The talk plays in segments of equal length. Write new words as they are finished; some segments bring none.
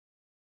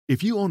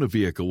If you own a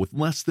vehicle with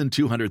less than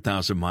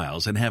 200,000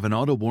 miles and have an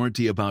auto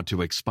warranty about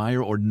to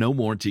expire or no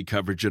warranty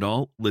coverage at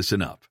all,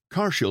 listen up.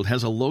 CarShield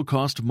has a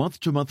low-cost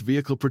month-to-month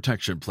vehicle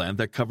protection plan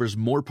that covers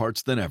more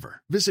parts than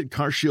ever. Visit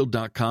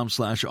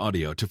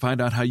carshield.com/audio to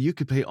find out how you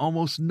could pay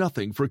almost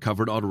nothing for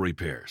covered auto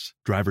repairs.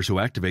 Drivers who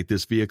activate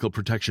this vehicle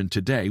protection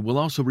today will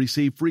also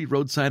receive free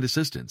roadside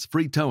assistance,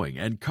 free towing,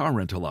 and car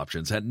rental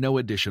options at no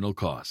additional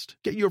cost.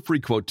 Get your free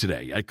quote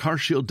today at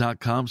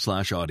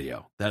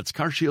carshield.com/audio. That's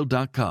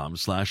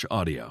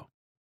carshield.com/audio.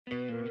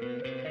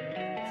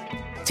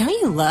 Don't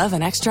you love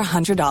an extra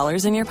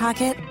 $100 in your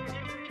pocket?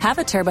 Have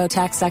a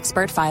TurboTax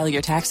expert file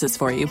your taxes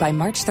for you by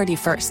March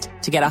 31st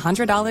to get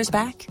 $100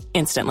 back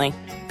instantly.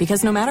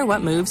 Because no matter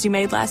what moves you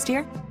made last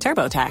year,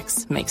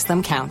 TurboTax makes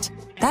them count.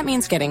 That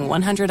means getting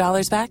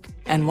 $100 back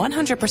and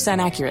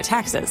 100% accurate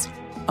taxes,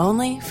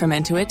 only from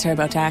Intuit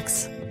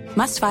TurboTax.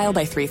 Must file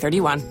by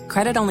 3/31.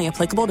 Credit only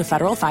applicable to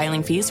federal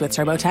filing fees with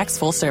TurboTax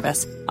full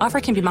service. Offer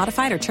can be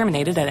modified or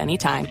terminated at any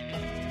time.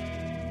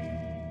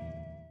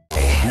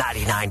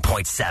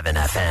 99.7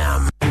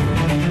 FM.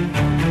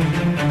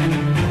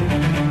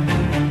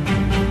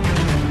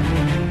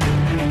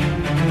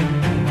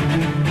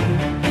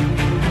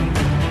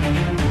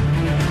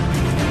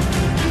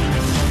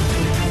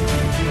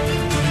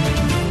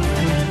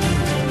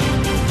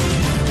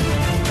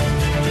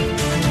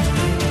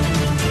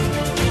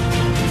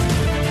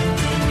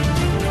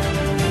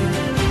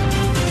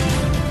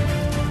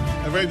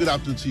 Very good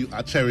afternoon to you,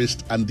 our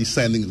cherished and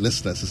discerning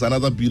listeners. It's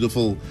another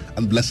beautiful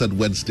and blessed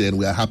Wednesday, and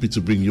we are happy to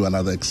bring you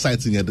another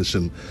exciting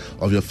edition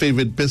of your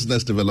favorite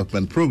business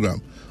development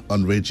program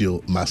on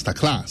Radio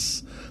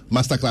Masterclass.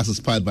 Masterclass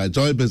is powered by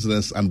Joy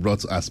Business and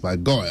brought to us by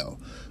GOIL.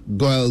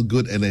 GOIL,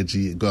 good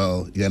energy,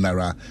 GOIL,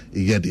 Yenara,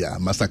 Yedia.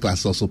 Masterclass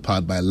is also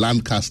powered by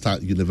Lancaster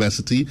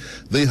University.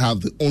 They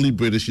have the only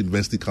British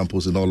university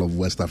campus in all of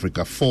West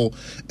Africa for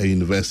a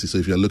university. So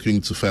if you're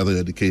looking to further your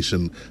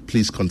education,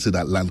 please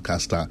consider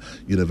Lancaster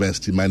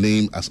University. My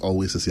name, as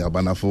always, is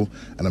Yabanafo,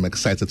 and I'm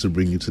excited to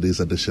bring you today's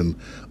edition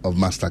of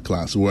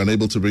Masterclass. We were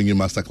unable to bring you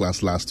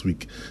Masterclass last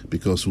week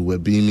because we were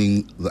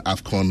beaming the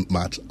AFCON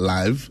match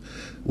live.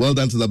 Well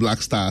done to the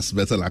Black Stars.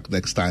 Better luck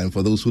next time.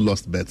 For those who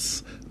lost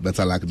bets,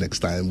 better luck next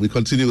time. We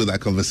continue with our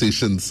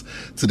conversations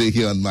today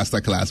here on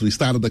Masterclass. We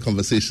started the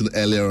conversation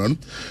earlier on,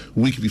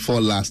 week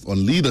before last,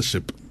 on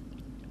leadership.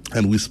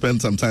 And we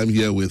spent some time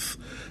here with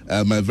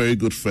my very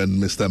good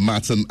friend, Mr.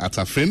 Martin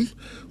Atafin,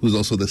 who's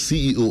also the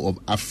CEO of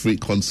Afri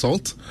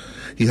Consult.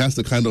 He has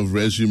the kind of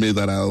resume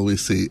that I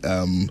always say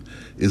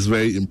is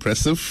very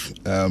impressive.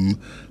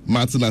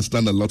 Martin has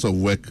done a lot of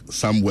work,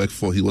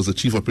 he was the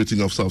Chief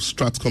Operating Officer of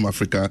Stratcom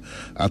Africa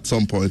at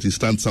some point. He's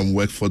done some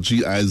work for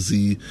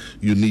GIZ,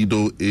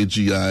 UNIDO,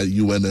 AGI,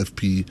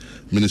 UNFP,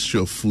 Ministry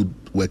of Food,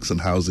 Works and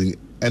Housing,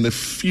 and a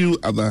few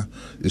other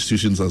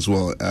institutions as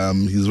well.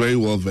 He's very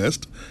well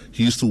versed.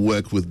 He used to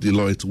work with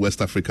Deloitte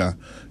West Africa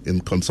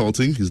in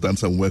consulting. He's done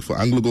some work for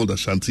AngloGold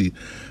Ashanti,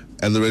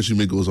 and the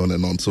resume goes on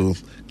and on. So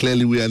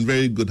clearly we are in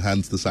very good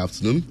hands this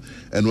afternoon,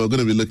 and we're going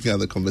to be looking at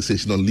the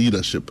conversation on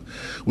leadership.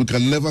 We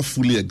can never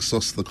fully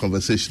exhaust the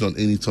conversation on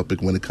any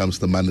topic when it comes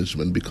to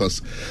management,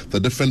 because the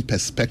different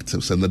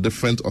perspectives and the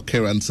different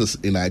occurrences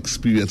in our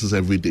experiences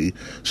every day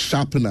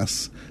sharpen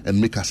us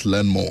and make us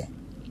learn more.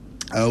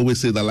 I always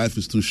say that life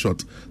is too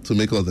short to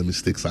make all the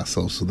mistakes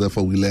ourselves, so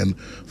therefore we learn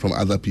from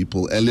other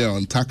people. Earlier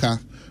on,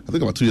 Taka, I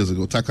think about 2 years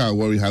ago, Taka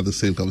Awori had the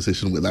same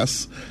conversation with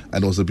us,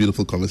 and it was a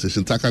beautiful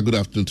conversation. Taka, good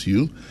afternoon to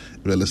you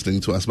if you're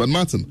listening to us. But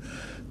Martin,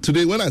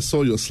 today when I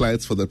saw your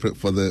slides for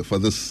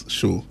this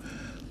show,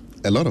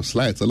 a lot of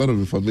slides, a lot of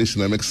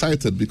information. I'm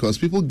excited because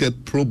people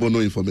get pro bono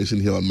information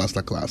here on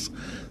Masterclass.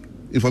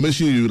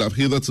 Information you would have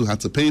hitherto had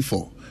to pay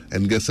for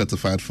and get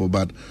certified for,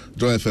 but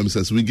Joy FM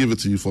says we give it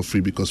to you for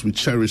free because we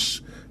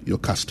cherish your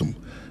custom.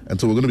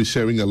 And so we're going to be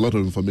sharing a lot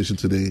of information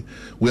today.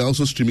 We're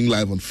also streaming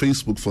live on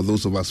Facebook for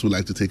those of us who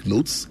like to take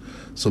notes.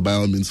 So by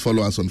all means,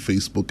 follow us on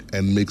Facebook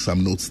and make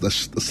some notes. The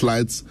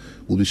slides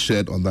will be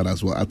shared on that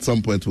as well. At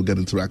some point, we'll get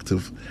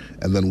interactive,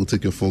 and then we'll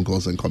take your phone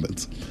calls and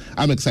comments.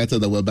 I'm excited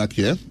that we're back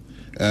here.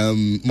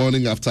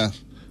 Morning after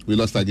we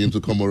lost our game to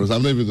Comoros.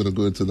 I'm not even going to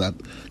go into that.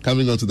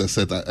 Coming onto the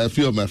set, a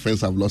few of my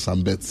friends have lost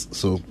some bets,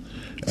 so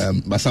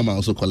but some are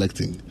also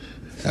collecting.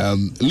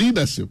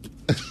 Leadership.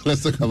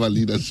 Let's talk about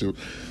leadership.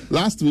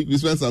 Last week, we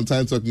spent some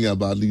time talking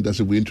about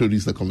leadership. We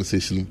introduced the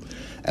conversation,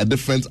 a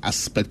different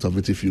aspect of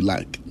it, if you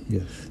like.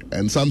 Yes.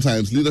 And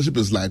sometimes leadership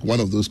is like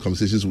one of those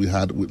conversations we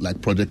had with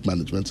like project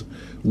management,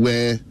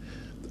 where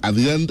at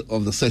the end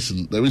of the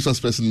session, the resource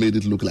person made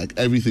it look like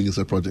everything is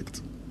a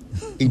project,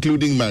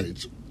 including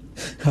marriage.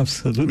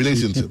 Absolutely.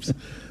 Relationships.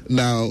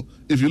 Now,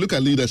 if you look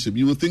at leadership,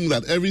 you will think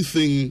that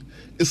everything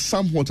is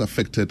somewhat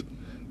affected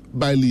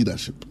by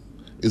leadership.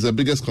 It's the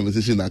biggest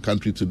conversation in our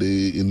country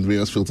today in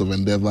various fields of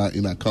endeavor,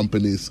 in our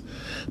companies.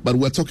 But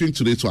we're talking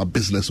today to our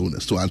business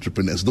owners, to our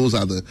entrepreneurs. Those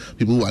are the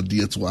people who are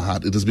dear to our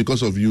heart. It is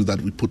because of you that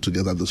we put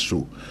together this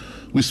show.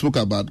 We spoke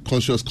about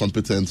conscious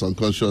competence,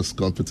 unconscious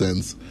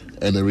competence,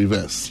 and the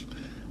reverse.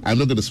 I'm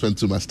not going to spend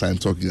too much time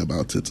talking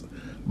about it.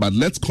 But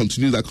let's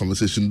continue that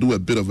conversation, do a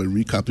bit of a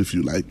recap if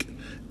you like,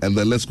 and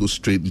then let's go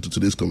straight into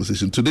today's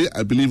conversation. Today,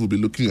 I believe we'll be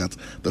looking at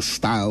the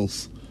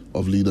styles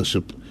of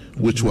leadership,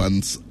 which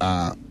ones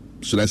are,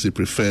 should I say,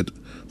 preferred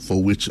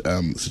for which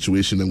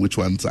situation, and which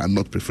ones are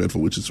not preferred for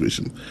which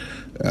situation.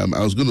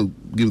 I was going to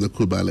give the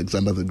quote by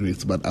Alexander the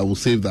Great, but I will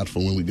save that for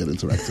when we get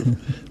interactive.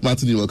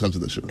 Martin, you're welcome to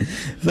the show.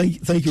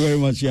 Thank you very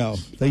much, Yao.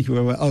 Thank you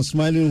very much. I was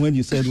smiling when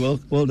you said,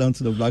 well done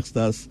to the Black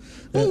Stars.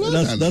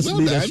 That's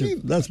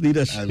leadership. That's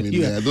leadership. I mean,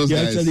 you're guys,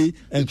 actually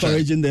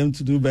encouraging them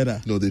to do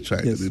better. No, they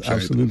tried. Yes, they tried.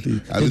 Absolutely.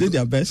 They did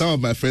their best. Some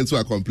of my friends who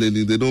are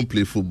complaining, they don't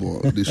play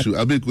football. They should,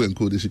 Abeku and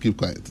Co, they should keep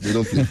quiet. They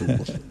don't play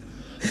football.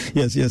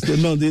 Yes.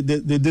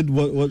 They did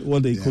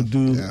what they could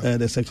do,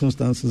 the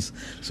circumstances.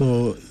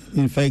 So,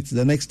 in fact,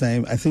 the next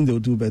time, I think they'll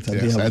do better.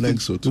 Yes, I think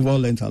so too. We've all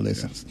learned our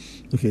lessons.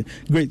 Yeah. Okay,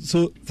 great.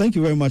 So, thank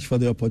you very much for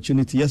the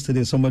opportunity.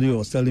 Yesterday, somebody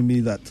was telling me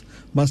that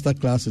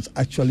Masterclass is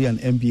actually an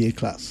MBA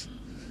class.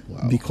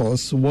 Wow.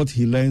 Because what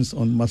he learns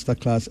on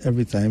Masterclass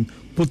every time,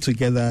 put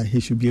together, he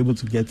should be able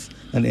to get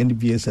an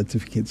MBA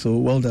certificate. So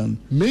well done.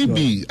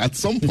 Maybe at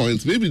some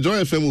point, maybe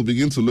Joy FM will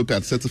begin to look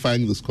at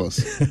certifying this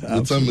course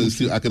with some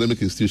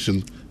academic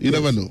institution. You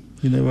never know.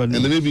 You never know.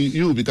 And then maybe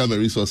you will become a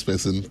resource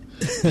person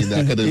in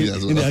the academy as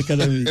well. In the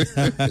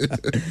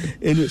academy.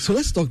 Anyway, so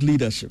let's talk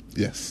leadership.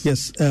 Yes.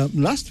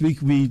 Last week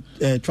we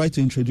tried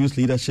to introduce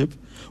leadership.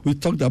 We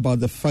talked about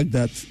the fact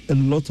that a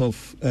lot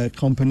of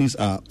companies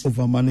are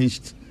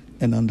overmanaged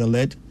and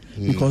underled,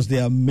 because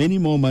there are many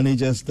more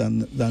managers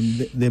than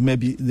there may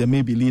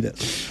be leaders.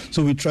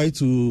 So we try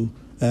to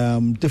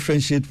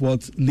differentiate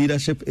what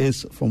leadership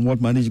is from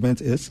what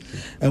management is,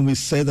 and we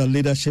say that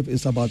leadership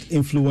is about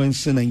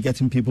influencing and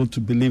getting people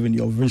to believe in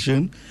your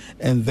vision,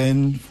 and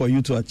then for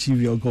you to achieve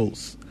your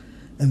goals.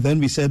 And then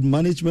we said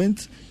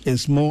management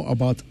is more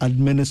about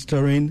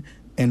administering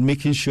and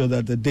making sure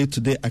that the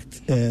day-to-day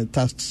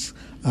tasks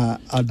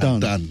are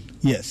done.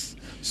 Yes.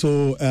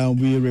 So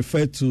we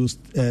refer to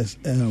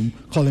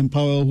Colin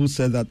Powell, who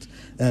said that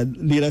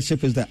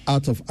leadership is the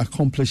art of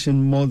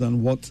accomplishing more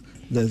than what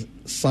the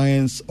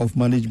science of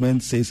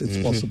management says it's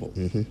possible.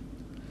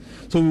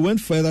 So we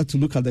went further to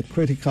look at the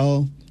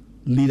critical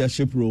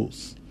leadership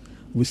roles.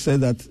 We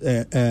said that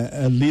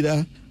a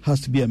leader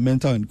has to be a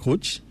mentor and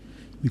coach,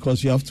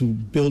 because you have to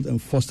build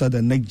and foster the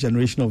next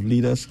generation of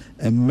leaders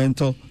and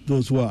mentor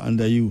those who are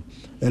under you.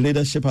 A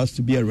leadership has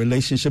to be a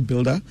relationship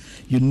builder.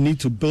 You need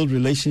to build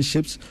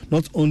relationships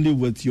not only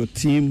with your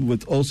team,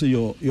 with also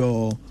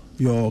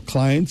your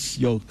clients,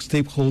 your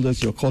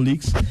stakeholders, your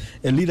colleagues.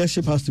 A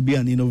leadership has to be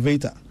an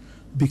innovator,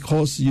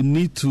 because you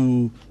need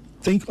to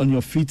think on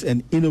your feet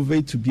and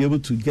innovate to be able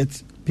to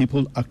get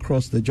people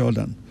across the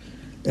Jordan.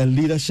 A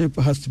leadership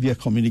has to be a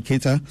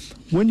communicator.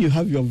 When you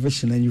have your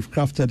vision and you've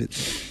crafted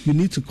it, you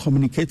need to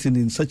communicate it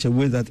in such a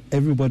way that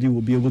everybody will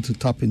be able to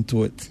tap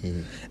into it.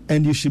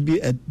 And you should be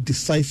a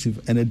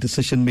decisive and a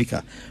decision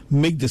maker.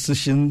 Make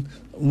decisions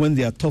when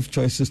there are tough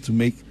choices to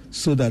make,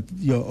 so that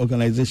your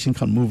organization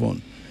can move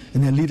on.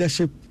 And a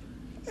leadership,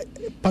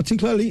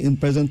 particularly in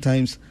present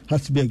times,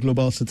 has to be a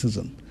global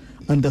citizen.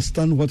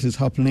 Understand what is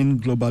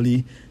happening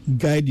globally,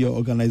 guide your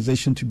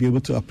organization to be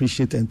able to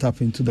appreciate and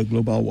tap into the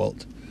global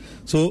world.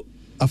 So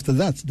after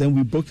that, then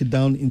we broke it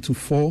down into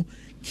 4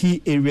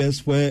 key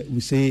areas where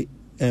we say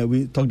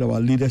we talked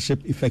about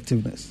leadership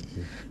effectiveness.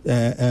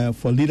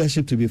 For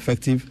leadership to be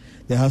effective,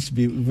 there has to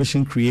be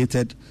vision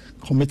created,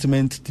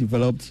 commitment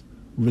developed,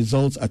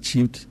 results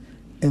achieved,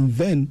 and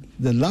then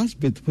the last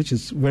bit, which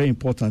is very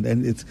important,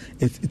 and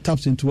it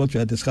taps into what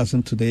we are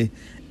discussing today,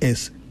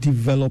 is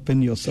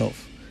developing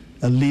yourself.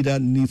 A leader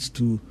needs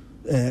to,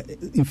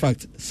 in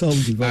fact,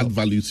 self-develop. Add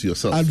value to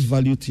yourself. Add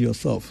value to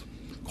yourself.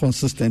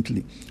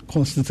 Consistently,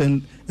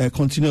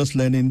 continuous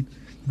learning,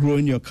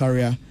 growing your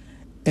career,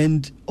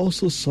 and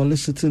also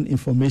soliciting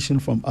information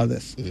from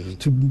others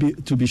to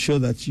be sure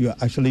that you are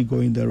actually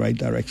going the right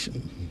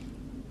direction.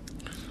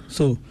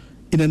 So,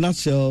 in a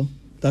nutshell,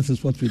 that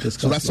is what we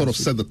discussed. So that sort of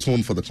set the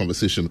tone for the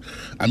conversation.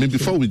 I mean,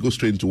 before we go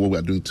straight into what we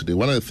are doing today,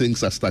 one of the things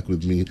that stuck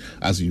with me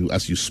as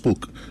you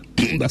spoke,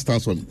 that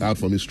stands out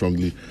for me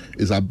strongly,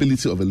 is the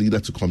ability of a leader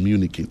to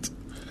communicate.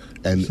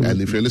 And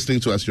if you're listening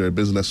to us, you're a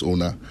business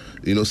owner,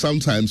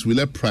 sometimes we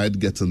let pride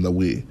get in the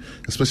way,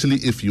 especially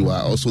if you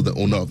are also the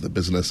owner of the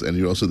business and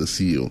you're also the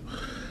CEO.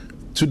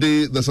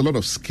 Today, there's a lot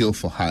of skill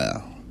for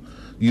hire.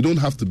 You don't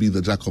have to be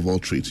the jack of all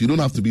trades. You don't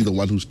have to be the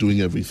one who's doing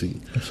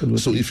everything. Absolutely.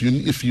 So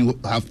if you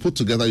have put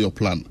together your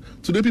plan,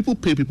 today people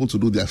pay people to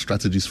do their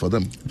strategies for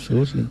them.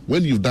 Absolutely.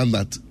 When you've done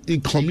that,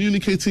 in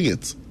communicating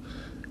it,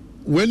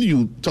 when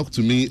you talk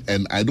to me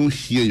and I don't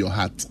hear your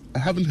heart, I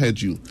haven't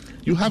heard you.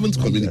 You haven't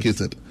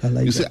communicated.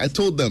 You say, I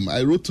told them,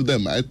 I wrote to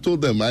them, I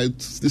told them, they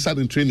sat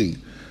in training.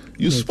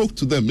 You spoke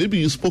to them. Maybe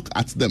you spoke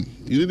at them.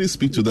 You didn't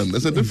speak to them.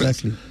 There's a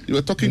difference. Exactly. You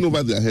were talking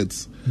over their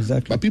heads.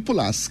 Exactly. But people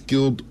are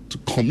skilled to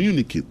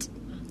communicate.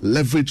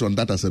 Leverage on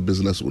that as a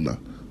business owner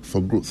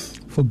for growth.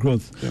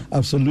 Yeah.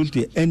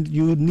 Absolutely. And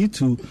you need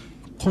to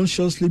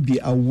consciously be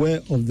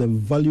aware of the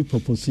value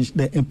proposition,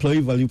 the employee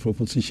value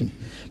proposition.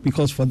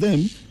 Because for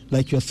them,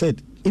 like you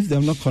said, if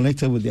they're not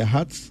connected with their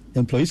hearts,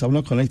 employees are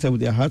not connected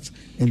with their hearts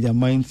and their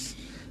minds,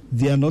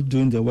 they are not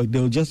doing their work.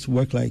 They'll just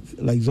work like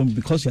zombies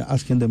because you're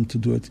asking them to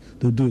do it.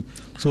 They'll do it.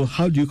 So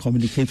how do you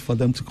communicate for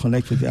them to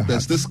connect with their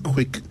There's heart? this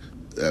quick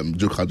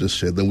joke I'll just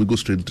share, then we go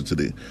straight into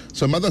today.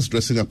 So a mother's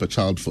dressing up a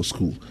child for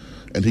school,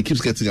 and he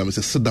keeps getting up and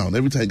says, sit down.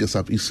 Every time he gets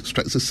up, he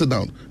says, sit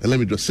down, and let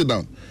me dress, sit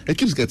down. And he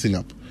keeps getting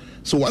up.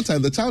 So one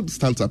time the child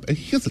stands up, and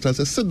he hears the child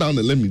say, sit down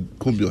and let me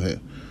comb your hair.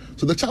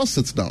 So the child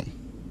sits down.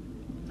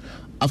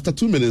 After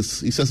 2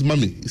 minutes, he says,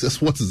 Mommy, he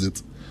says, what is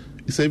it?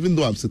 He said, even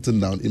though I'm sitting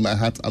down, in my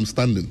heart, I'm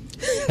standing.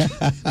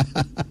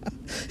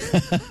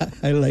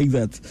 I like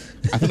that.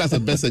 I think that's the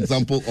best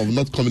example of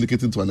not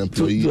communicating to an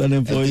employee, To an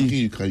employee. and thinking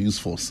you can use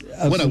force.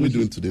 Absolutely. What are we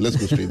doing today? Let's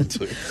go straight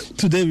into it.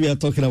 Today we are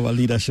talking about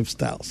leadership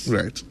styles.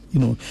 Right.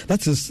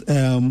 That is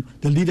the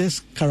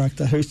leader's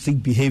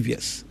characteristic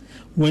behaviors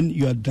when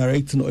you are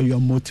directing or you are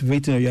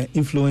motivating or you are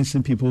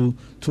influencing people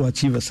to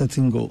achieve a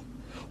certain goal.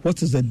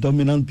 What is the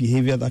dominant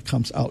behavior that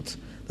comes out?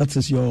 That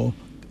is your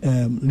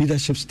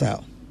leadership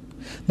style.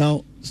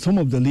 Now, some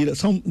of the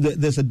leaders,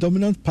 there's a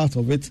dominant part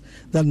of it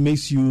that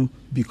makes you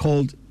be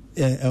called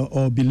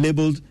or be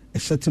labeled a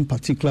certain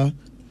particular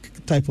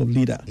type of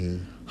leader.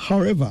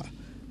 However,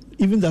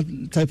 even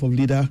that type of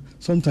leader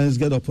sometimes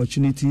get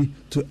opportunity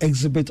to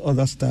exhibit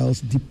other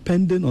styles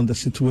depending on the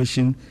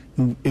situation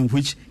in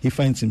which he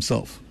finds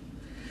himself.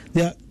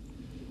 There are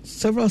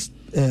several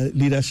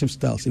leadership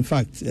styles. In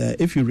fact,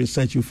 if you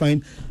research, you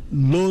find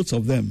loads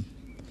of them.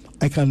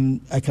 I can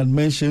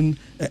mention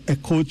a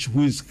coach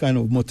who is kind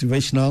of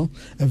motivational,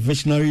 a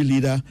visionary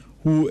leader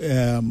who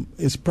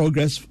is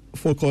progress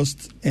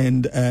focused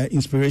and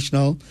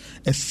inspirational,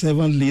 a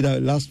servant leader.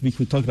 Last week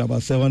we talked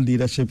about servant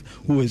leadership,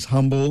 who is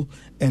humble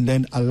and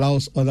then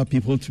allows other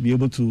people to be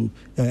able to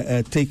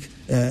take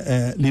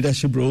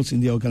leadership roles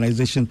in the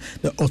organization.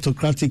 The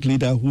autocratic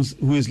leader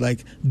who is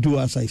like, do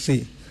as I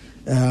say.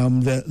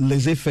 The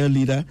laissez-faire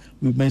leader,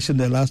 we mentioned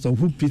the last one,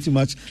 who pretty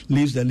much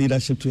leaves the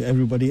leadership to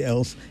everybody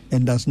else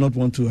and does not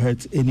want to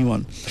hurt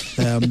anyone.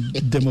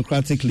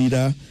 Democratic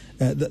leader,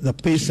 the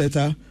pace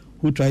setter,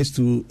 who tries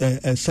to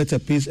set a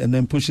pace and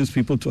then pushes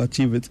people to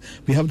achieve it.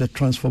 We have the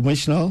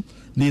transformational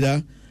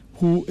leader,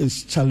 who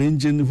is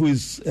challenging, who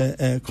is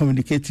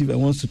communicative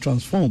and wants to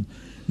transform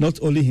not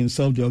only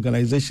himself, the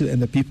organization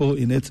and the people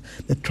in it.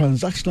 The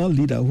transactional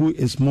leader, who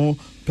is more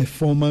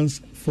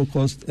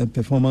performance-focused and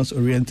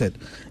performance-oriented.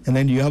 And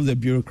then you have the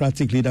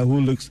bureaucratic leader, who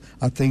looks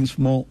at things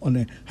more on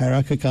a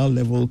hierarchical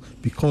level.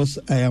 Because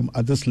I am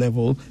at this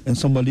level and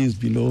somebody is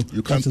below,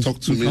 You can't talk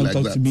to me like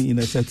that. to me in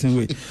a certain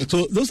way.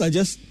 So those are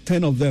just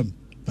 10 of them.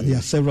 But there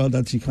are several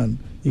that you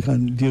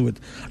can deal with.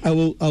 I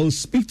will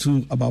speak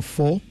to about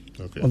 4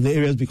 of the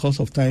areas because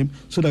of time,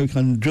 so that we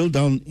can drill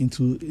down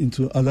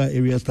into other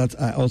areas that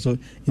are also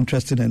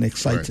interesting and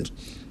exciting.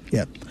 Right.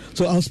 Yeah.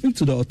 So I'll speak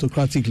to the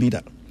autocratic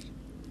leader,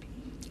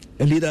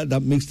 a leader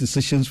that makes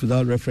decisions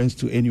without reference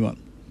to anyone.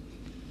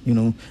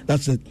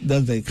 That's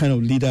the kind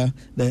of leader,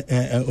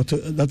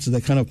 that's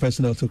the kind of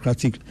person the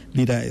autocratic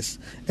leader is.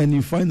 And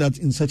you find that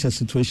in such a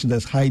situation,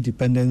 there's high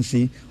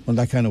dependency on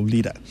that kind of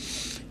leader.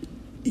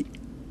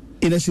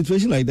 In a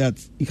situation like that,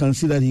 you can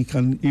see that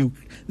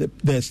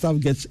the staff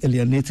gets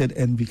alienated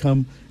and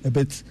become a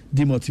bit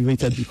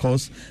demotivated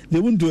because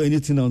they won't do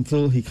anything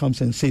until he comes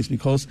and says,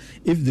 because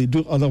if they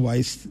do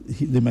otherwise,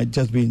 they might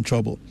just be in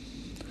trouble.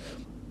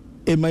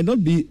 It might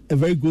not be a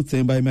very good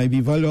thing, but it might be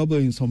valuable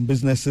in some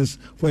businesses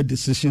where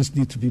decisions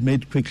need to be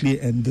made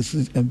quickly and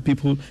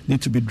people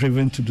need to be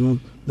driven to do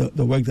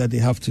the work that they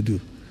have to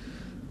do.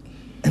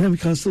 And then we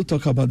can still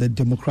talk about the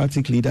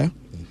democratic leader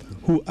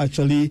who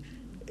actually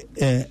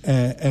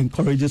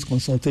encourages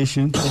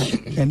consultation,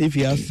 and if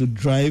he has to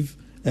drive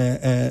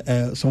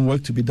some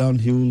work to be done,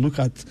 he will look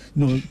at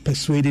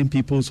persuading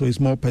people, so he's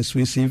more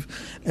persuasive,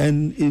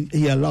 and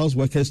he allows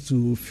workers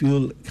to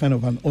feel kind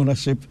of an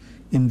ownership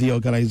in the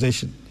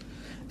organization.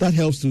 That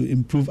helps to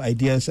improve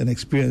ideas and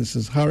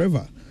experiences.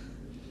 However,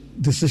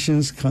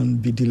 decisions can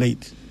be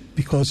delayed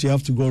because you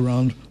have to go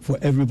around for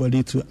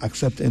everybody to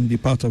accept and be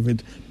part of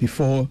it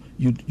before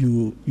you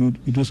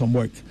do some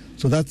work.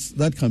 So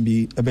that can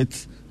be a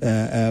bit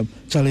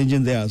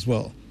challenging there as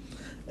well.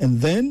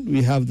 And then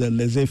we have the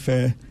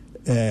laissez-faire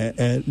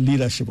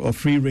leadership or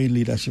free rein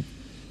leadership.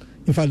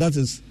 In fact, that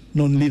is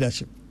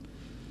non-leadership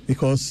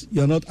because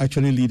you're not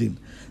actually leading.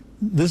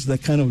 This is the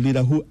kind of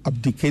leader who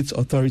abdicates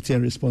authority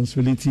and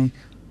responsibility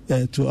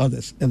to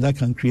others, and that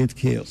can create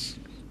chaos.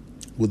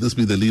 Would this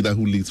be the leader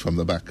who leads from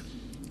the back?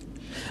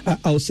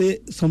 I'll say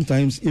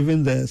sometimes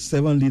even the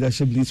servant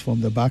leadership leads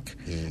from the back.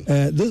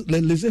 The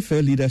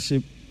laissez-faire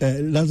leadership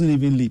doesn't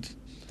even lead.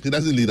 He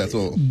doesn't lead at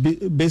all.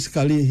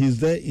 Basically, he's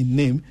there in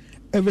name.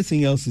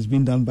 Everything else is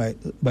being done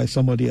by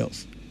somebody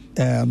else.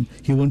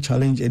 He won't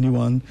challenge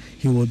anyone.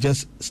 He will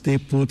just stay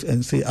put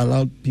and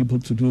allow people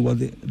to do what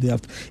they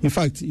have to. In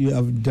fact, you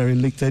have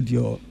derelicted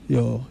your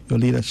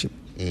leadership.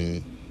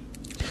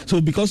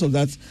 So because of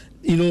that,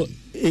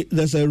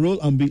 there's a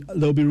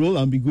there'll be role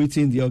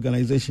ambiguity in the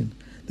organization.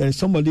 There is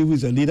somebody who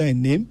is a leader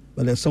in name,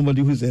 but there's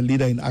somebody who is a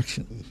leader in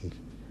action.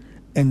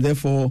 And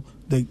therefore,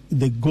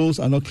 the goals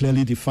are not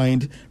clearly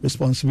defined.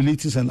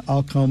 Responsibilities and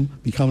outcome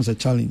becomes a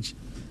challenge.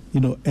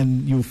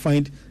 And you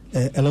find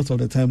a lot of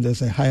the time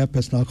there's a higher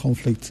personal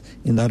conflict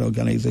in that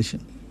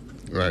organization.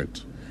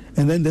 Right.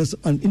 And then there's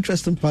an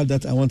interesting part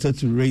that I wanted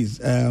to raise.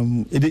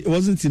 It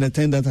wasn't in a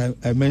time that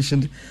I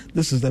mentioned.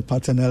 This is the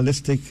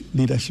paternalistic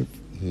leadership.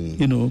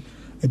 You know,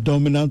 a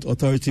dominant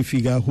authority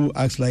figure who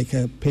acts like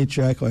a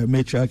patriarch or a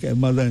matriarch, a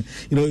mother.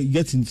 You know, you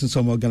get into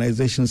some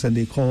organizations and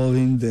they call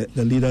in the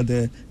leader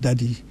the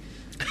daddy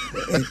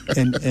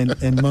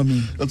and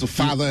mommy. That's a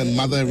father and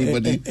mother,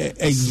 everybody.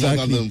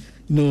 Exactly.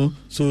 You know,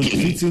 so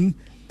treating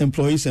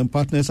employees and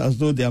partners as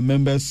though they are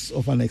members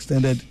of an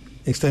extended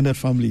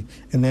family,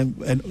 and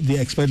they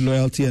expect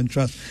loyalty and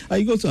trust.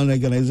 And you go to an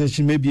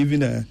organization, maybe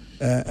even a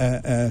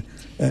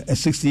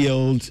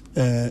 60-year-old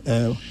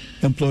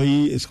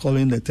employee is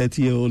calling the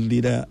 30-year-old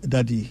leader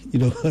daddy, you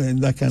know,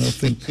 and that kind of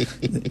thing.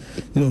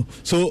 You know,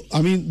 so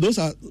I mean, those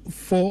are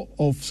four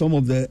of some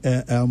of the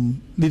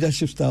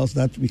leadership styles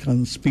that we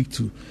can speak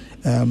to.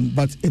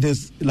 But it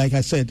is, like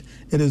I said,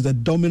 it is the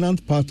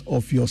dominant part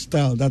of your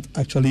style that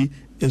actually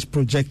is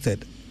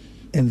projected,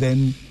 and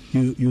then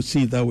you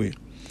see it that way.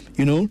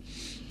 You know,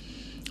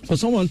 for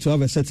someone to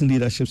have a certain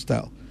leadership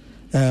style,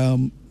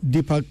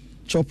 Deepak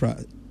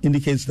Chopra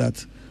indicates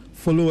that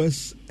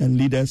followers and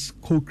leaders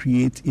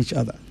co-create each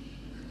other.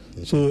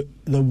 So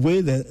the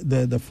way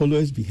the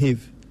followers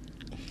behave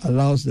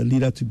allows the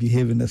leader to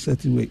behave in a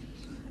certain way,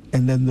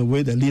 and then the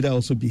way the leader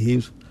also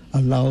behaves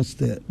allows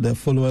the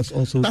followers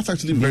also. That's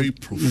actually very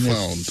profound. In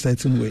a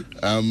certain way.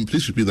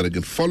 Please repeat that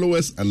again.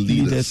 Followers and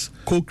leaders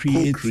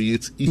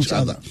co-create each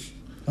other.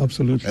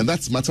 Absolutely. And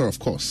that's a matter of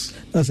course.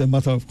 That's a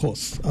matter of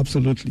course,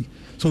 absolutely.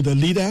 So the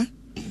leader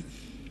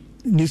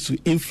needs to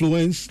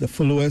influence the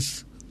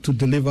followers to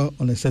deliver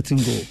on a certain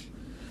goal.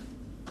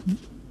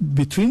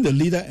 Between the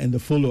leader and the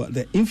follower,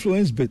 the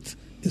influence bit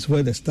is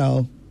where the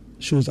style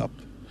shows up.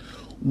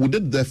 Would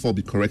it therefore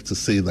be correct to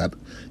say that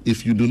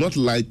if you do not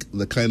like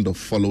the kind of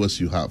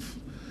followers you have,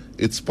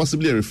 it's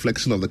possibly a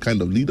reflection of the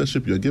kind of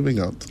leadership you're giving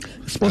out?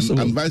 It's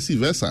possible. And vice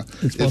versa.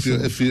 It's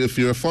possible. If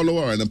you're a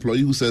follower or an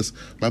employee who says,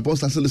 my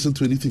boss doesn't listen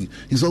to anything,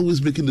 he's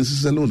always making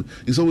decisions alone,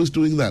 he's always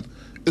doing that,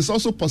 it's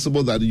also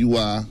possible that you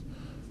are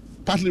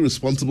partly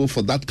responsible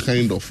for that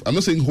kind of, I'm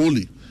not saying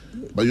wholly,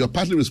 but you are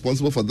partly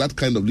responsible for that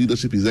kind of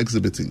leadership he's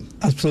exhibiting.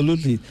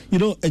 Absolutely. You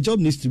know, a job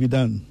needs to be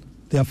done.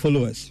 They are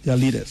followers, they are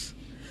leaders.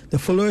 The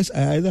followers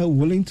are either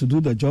willing to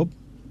do the job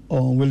or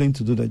unwilling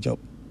to do the job.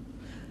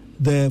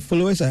 The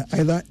followers are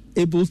either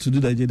able to do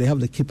the job, they have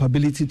the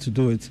capability to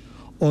do it,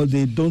 or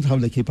they don't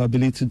have the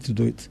capability to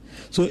do it.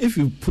 So if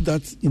you put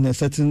that in a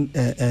certain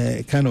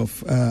kind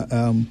of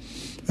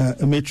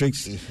a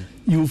matrix,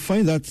 you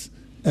find that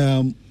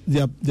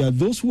there are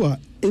those who are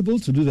able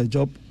to do the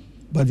job,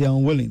 but they are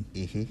unwilling.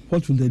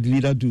 What will the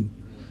leader do?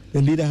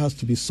 The leader has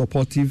to be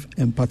supportive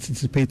and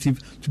participative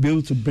to be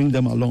able to bring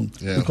them along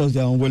because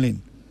they are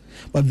unwilling.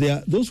 But there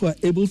are those who are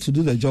able to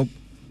do the job,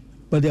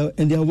 but they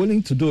are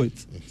willing to do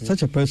it.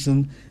 Such a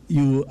person,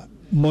 you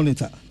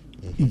monitor.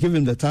 You give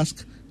him the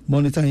task,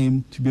 monitor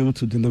him to be able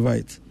to deliver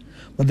it.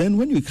 But then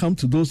when you come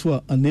to those who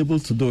are unable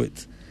to do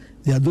it,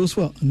 there are those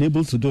who are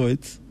unable to do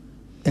it,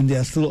 and they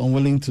are still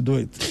unwilling to do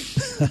it.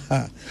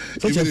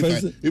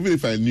 Even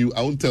if I knew,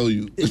 I won't tell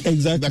you.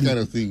 Exactly. That kind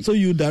of thing. So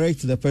you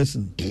direct the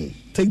person,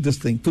 take this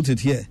thing, put it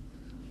here,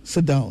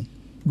 sit down,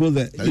 go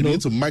there. You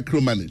need to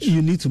micromanage.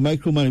 You need to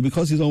micromanage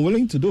because he's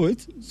unwilling to do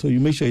it, so you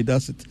make sure he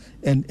does it.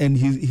 And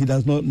he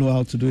does not know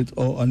how to do it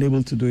or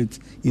unable to do it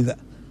either.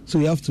 So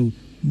you have to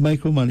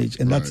micromanage,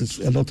 and that is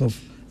a lot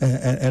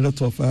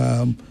of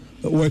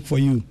work for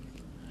you.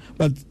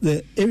 But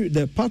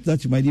the part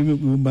that you might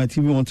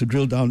even want to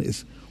drill down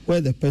is where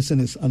the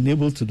person is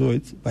unable to do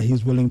it, but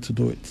he's willing to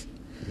do it.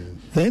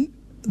 Then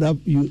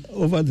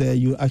over there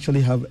you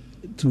actually have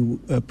to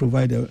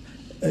provide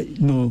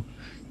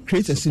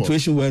create a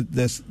situation where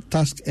there's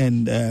task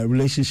and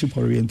relationship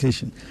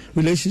orientation.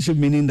 Relationship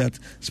meaning that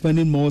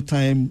spending more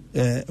time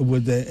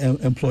with the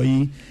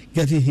employee,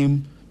 getting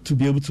him to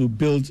be able to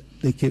build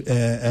the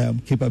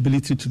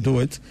capability to do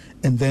it,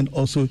 and then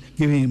also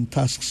giving him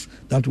tasks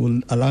that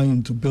will allow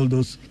him to build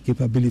those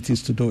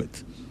capabilities to do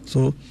it.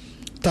 So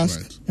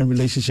task and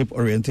relationship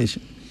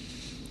orientation.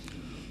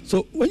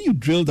 So when you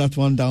drill that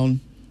one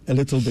down a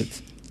little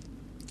bit,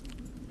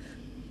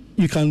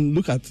 you can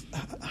look at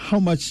how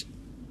much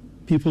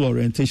people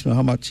orientation or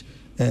how much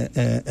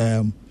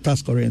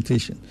task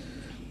orientation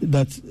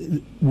that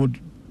would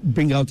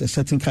bring out a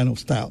certain kind of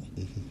style.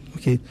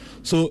 Okay,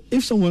 so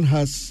if someone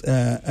has,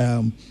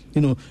 and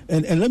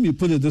let me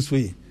put it this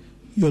way,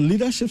 your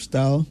leadership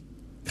style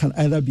can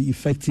either be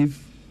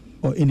effective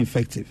or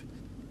ineffective,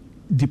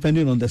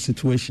 depending on the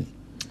situation.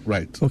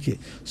 Right. Okay,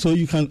 so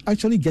you can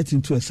actually get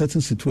into a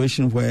certain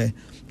situation where,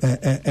 you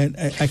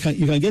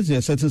can get into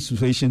a certain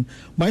situation.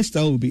 My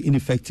style will be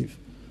ineffective,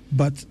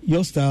 but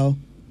your style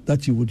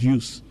that you would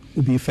use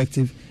will be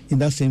effective in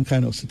that same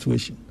kind of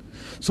situation.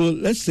 So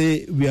let's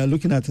say we are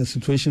looking at a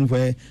situation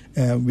where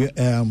I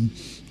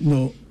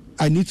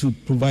need to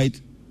provide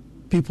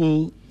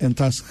people and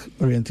task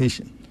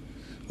orientation.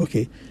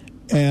 Okay,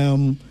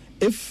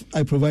 if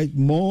I provide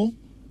more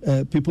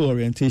people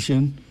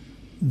orientation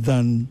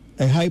than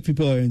a high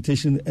people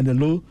orientation and a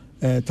low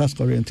task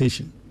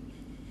orientation.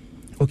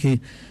 Okay.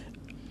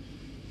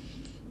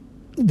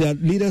 There are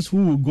leaders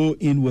who will go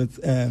in with,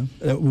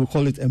 we'll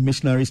call it a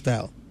missionary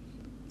style.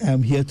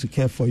 I'm here to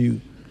care for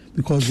you,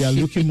 because they are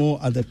looking more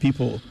at the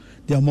people.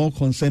 They are more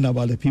concerned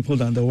about the people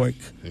than the work,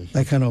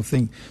 that kind of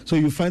thing. So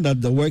you find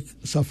that the work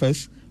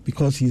suffers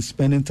because he's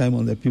spending time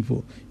on the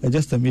people. You're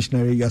just a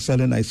missionary, you're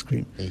selling ice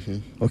cream.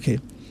 Okay.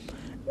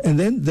 And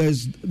then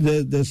there's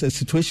a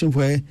situation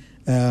where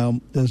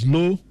there's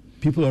low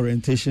people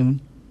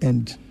orientation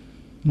and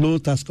low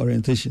task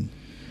orientation.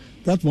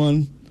 That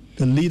one,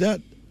 the leader,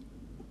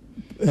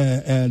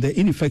 the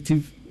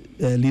ineffective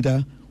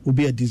leader will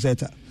be a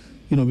deserter.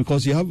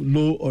 Because you have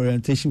low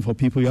orientation for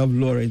people, you have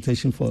low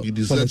orientation for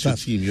the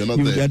task. Team. You're not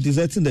there. You're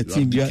deserting the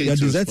team. You're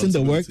deserting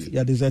the work.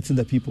 You're deserting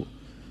the people.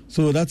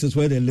 So that is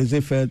where the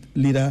laissez-faire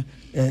leader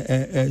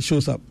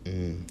shows up.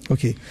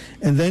 Okay,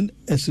 and then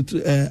a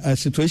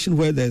situation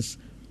where there's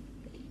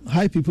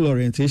high people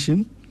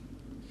orientation,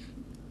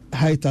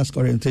 high task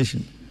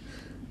orientation.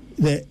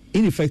 The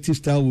ineffective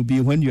style will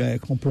be when you are a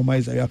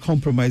compromiser. You are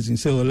compromising.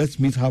 So let's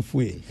meet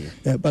halfway.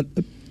 But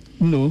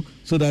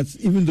so that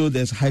even though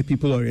there's high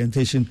people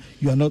orientation,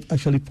 you are not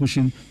actually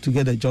pushing to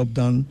get the job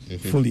done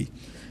fully.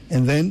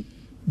 And then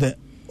the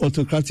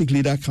autocratic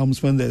leader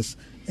comes when there's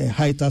a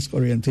high task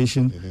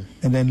orientation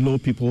and then low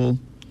people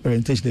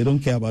orientation. They don't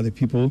care about the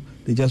people.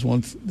 They just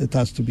want the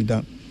task to be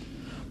done.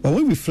 But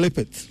when we flip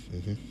it,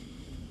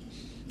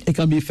 it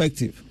can be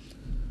effective.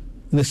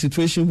 In a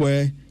situation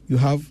where you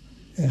have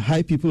a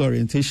high people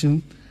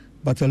orientation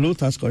but a low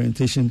task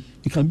orientation,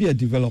 you can be a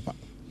developer.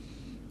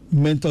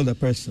 Mentor the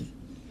person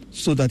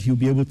so that he'll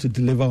be able to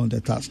deliver on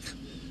the task.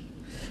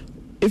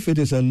 If it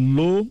is a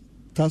low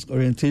task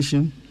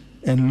orientation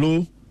and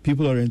low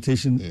people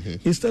orientation,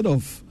 instead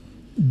of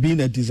being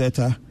a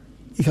deserter,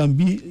 it can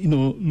be,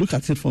 look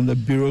at it from the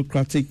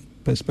bureaucratic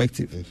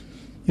perspective.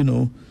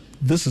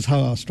 This is how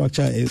our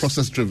structure is.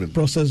 Process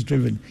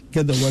driven.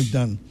 Get the work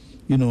done,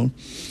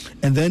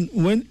 And then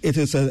when it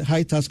is a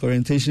high task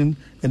orientation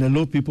and a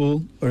low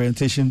people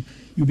orientation,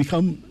 you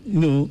become,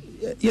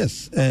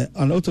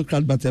 an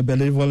autocrat, but a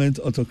benevolent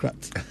autocrat.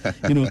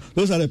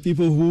 Those are the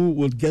people who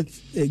would get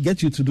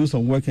you to do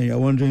some work and you're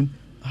wondering,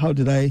 how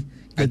did I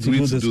get to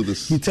do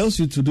this? He tells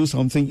you to do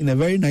something in a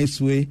very nice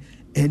way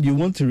and you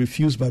want to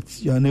refuse, but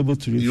you're unable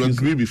to refuse. You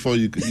agree before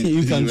you can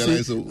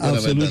realize say,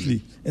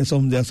 absolutely.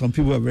 And there are some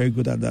people who are very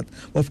good at that.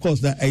 Of course,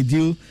 the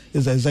ideal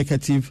is the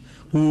executive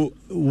who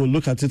will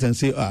look at it and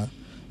say,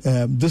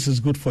 this is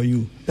good for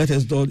you. It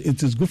is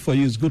good for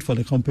you. It's good for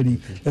the company.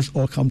 Let's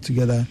all come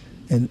together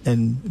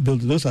and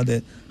build. Those are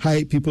the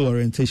high people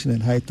orientation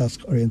and high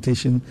task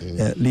orientation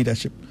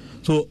leadership.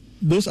 So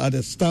those are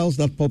the styles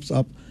that pops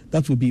up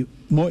that will be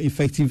more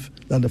effective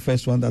than the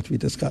first one that we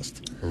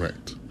discussed.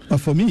 Correct. But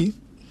for me,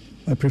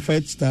 my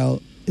preferred style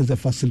is the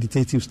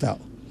facilitative style.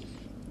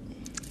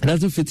 It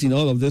doesn't fit in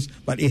all of this,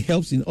 but it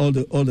helps in all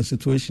the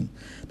situation.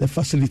 The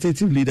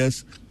facilitative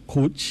leaders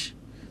coach,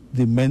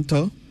 they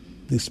mentor,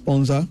 they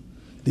sponsor,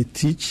 they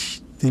teach,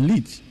 they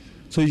lead.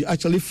 So you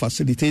actually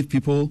facilitate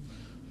people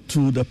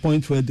to the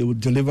point where they will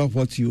deliver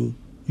what they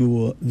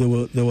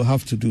will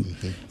have to do.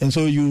 And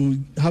so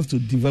you have to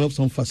develop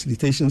some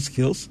facilitation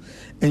skills.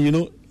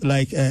 And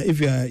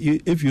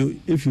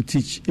if you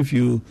teach, if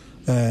you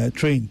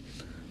train,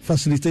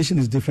 facilitation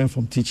is different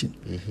from teaching.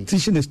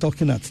 Teaching is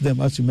talking at them,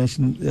 as you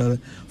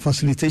mentioned.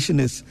 Facilitation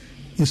is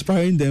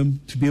inspiring them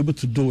to be able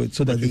to do it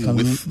so that they can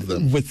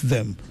with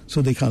them,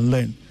 so they can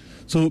learn.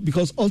 So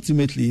because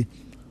ultimately,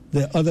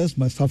 the others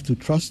must have to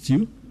trust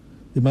you,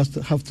 they must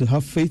have to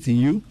have faith in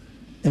you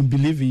and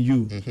believe in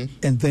you,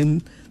 and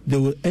then they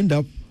will end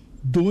up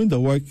doing the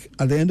work.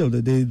 At the end of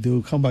the day, they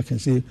will come back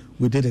and say,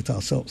 "We did it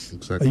ourselves."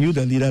 Exactly. But you,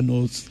 the leader,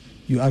 knows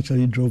you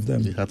actually drove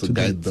them. You had to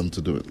guide them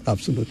to do it.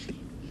 Absolutely.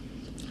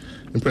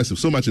 Impressive.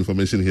 So much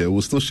information here.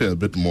 We'll still share a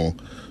bit more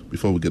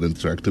before we get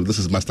interactive. This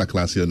is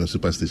Masterclass here on your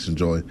Superstation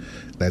Joy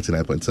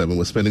 99.7.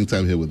 We're spending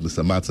time here with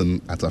Mr. Martin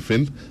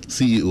Atafin,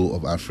 CEO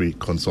of Afri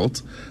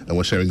Consult, and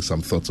we're sharing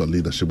some thoughts on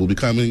leadership. We'll be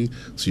coming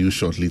to you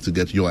shortly to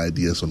get your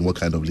ideas on what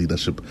kind of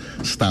leadership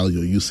style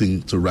you're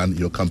using to run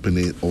your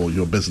company or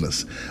your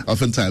business.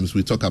 Oftentimes,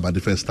 we talk about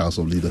different styles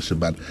of leadership,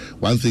 but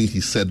one thing he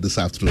said this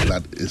afternoon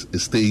that is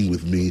staying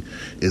with me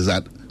is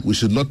that we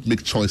should not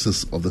make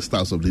choices of the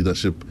styles of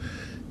leadership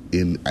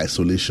in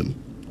isolation.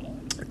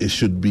 It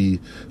should be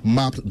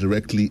mapped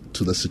directly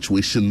to the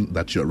situation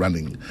that you're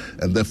running.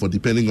 And therefore,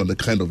 depending on the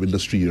kind of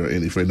industry you're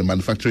in, if you're in the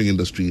manufacturing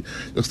industry,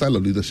 your style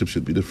of leadership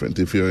should be different.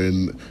 If you're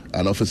in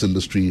an office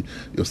industry,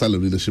 your style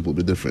of leadership will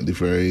be different.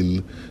 If you're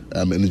in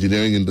an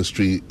engineering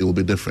industry, it will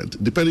be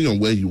different. Depending on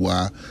where you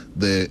are,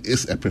 there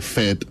is a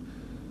preferred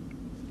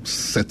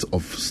set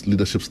of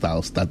leadership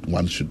styles that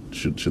one should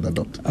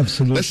adopt.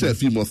 Absolutely. Let's share a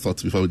few more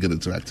thoughts before we get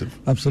interactive.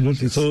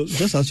 Absolutely. So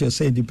just as you're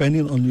saying,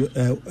 depending on your,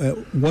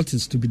 what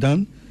is to be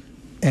done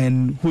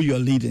and who you're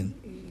leading,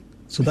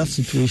 so that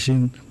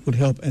situation would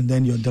help, and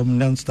then your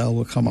dominant style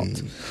will come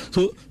out.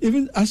 So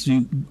even as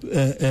you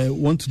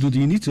want to do,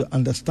 you need to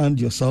understand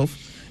yourself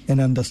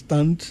and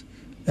understand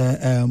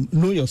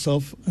know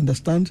yourself,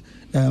 understand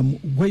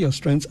where your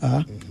strengths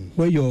are,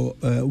 where your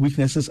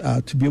weaknesses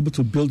are, to be able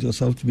to build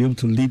yourself, to be able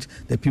to lead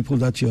the people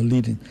that you're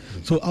leading.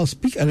 So I'll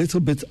speak a little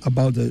bit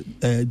about the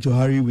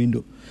Johari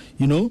window.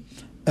 You know,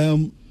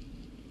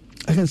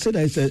 I can say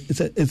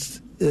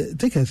that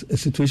take a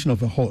situation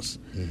of a horse.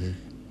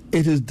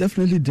 It is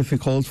definitely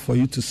difficult for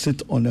you to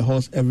sit on a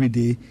horse every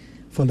day,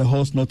 for the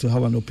horse not to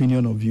have an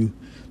opinion of you.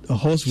 The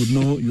horse would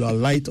know you are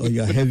light or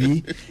you are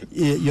heavy.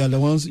 You are the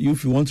ones,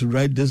 if you want to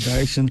ride this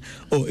direction,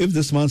 or if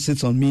this man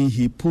sits on me,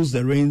 he pulls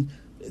the rein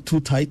too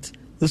tight.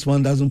 This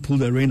one doesn't pull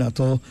the rein at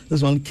all.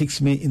 This one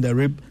kicks me in the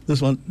rib.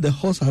 This one, the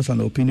horse has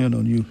an opinion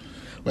on you.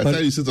 By the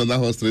time you sit on that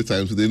horse 3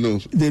 times, they know.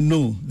 They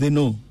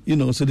know, you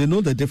know, so they know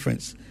the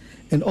difference.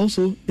 And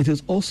also, it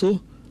is also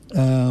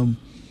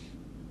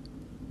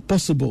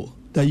possible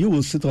that you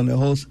will sit on a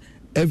horse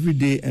every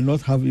day and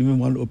not have even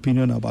one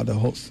opinion about the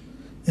horse,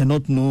 and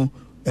not know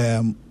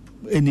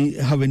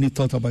have any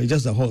thought about it.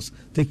 Just the horse,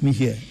 take me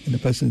here, and the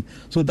person.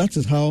 So that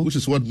is how. Which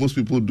is what most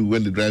people do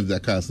when they drive their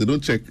cars. They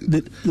don't check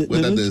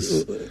whether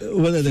there's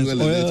oil, whether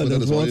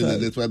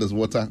there's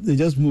water. They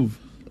just move,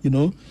 you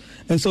know,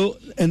 and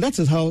that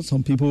is how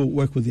some people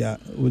work with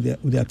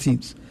their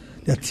teams.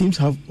 Their teams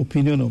have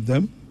opinion of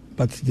them,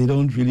 but they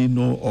don't really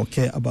know or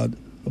care about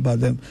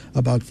them,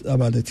 about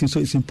the team. So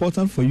it's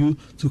important for you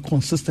to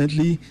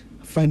consistently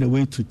find a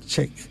way to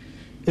check.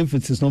 If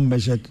it is not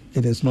measured,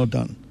 it is not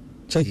done.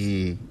 Check,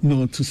 you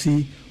know, to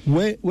see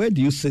where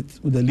do you sit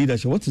with the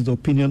leadership. What is the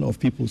opinion of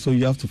people? So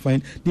you have to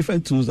find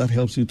different tools that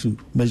helps you to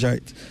measure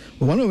it.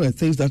 But one of the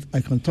things that I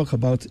can talk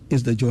about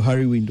is the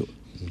Johari window.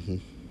 You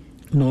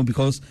know,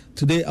 because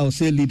today I'll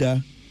say,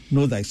 leader,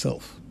 know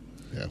thyself.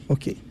 Yeah.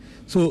 Okay.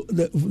 So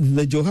the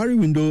Johari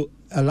window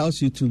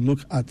allows you to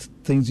look at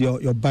things,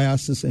 your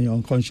biases and your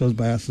unconscious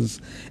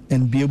biases,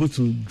 and be able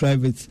to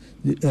drive it,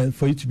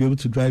 for you to be able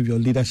to drive your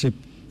leadership,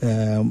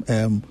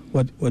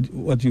 what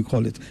do you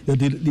call it? Your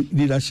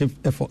leadership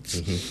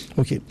efforts.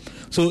 Okay.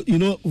 So, you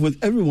know, with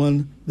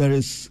everyone, there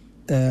is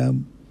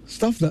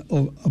stuff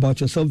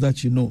about yourself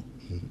that you know,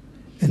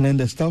 and then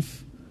the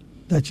stuff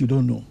that you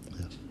don't know.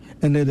 Yeah.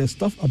 And then there's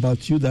stuff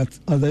about you that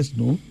others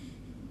know,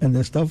 and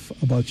there's stuff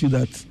about you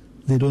that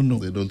they don't know.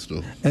 They don't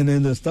know. And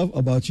then there's stuff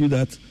about you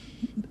that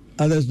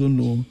others don't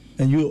know,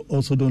 and you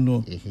also don't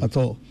know at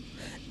all.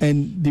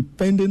 And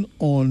depending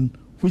on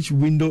which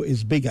window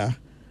is bigger,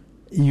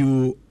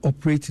 you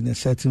operate in a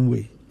certain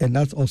way, and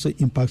that also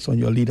impacts on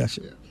your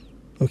leadership.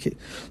 Yeah. Okay.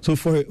 So,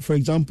 for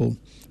example,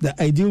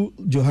 the ideal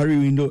Johari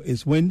window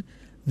is when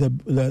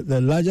the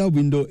larger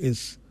window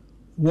is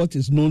what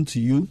is known to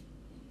you,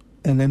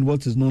 and then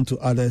what is known to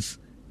others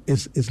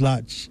is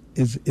large,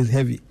 is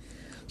heavy,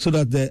 so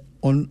that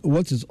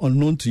what is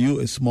unknown to you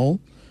is small.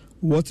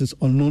 What is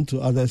unknown to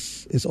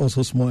others is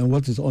also small, and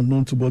what is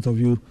unknown to both of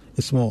you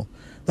is small.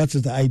 That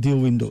is the ideal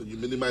window. So you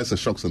minimize the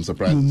shocks and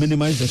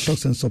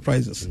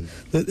surprises.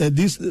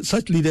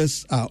 Such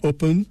leaders are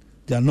open,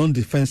 they are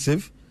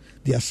non-defensive,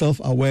 they are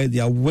self-aware, they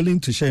are willing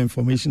to share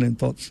information and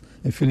thoughts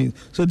and feelings.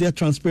 So they are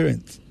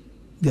transparent.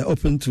 They are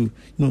open to, you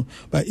know,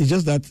 but it's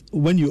just that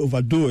when you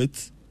overdo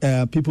it,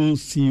 people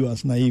see you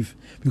as naive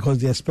because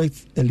they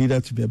expect a leader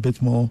to be a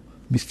bit more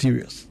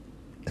mysterious.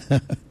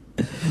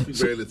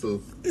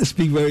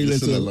 Speak very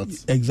little. A lot.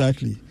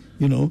 Exactly.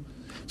 You know.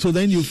 So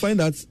then you find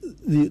that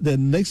the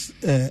next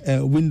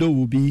window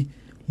will be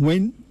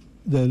when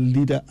the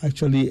leader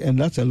actually, and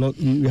that's a lot.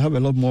 We have a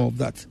lot more of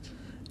that.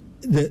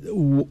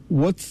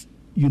 What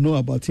you know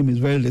about him is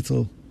very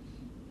little.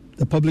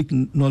 The public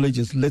knowledge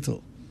is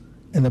little,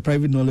 and the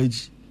private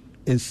knowledge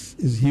is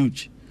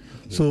huge.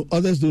 So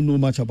others don't know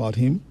much about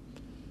him.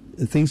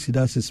 The things he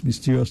does is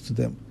mysterious to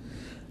them.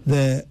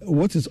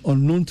 What is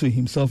unknown to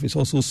himself is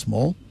also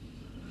small.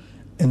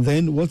 And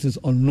then what is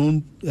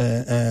unknown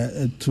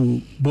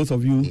to both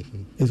of you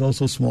is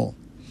also small.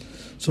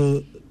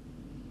 So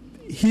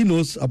he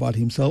knows about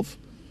himself,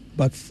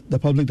 but the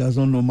public does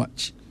not know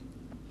much.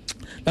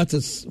 That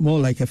is more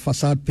like a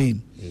facade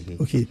pain.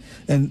 Okay,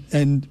 and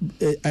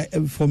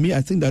for me,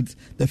 I think that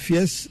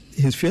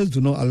his fears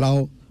do not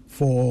allow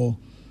for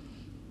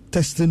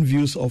testing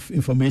views of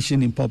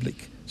information in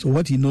public. So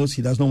what he knows,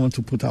 he does not want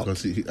to put out.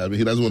 Because he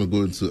doesn't want to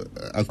go into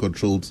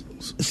uncontrolled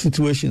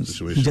situations.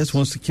 He just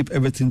wants to keep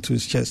everything to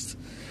his chest.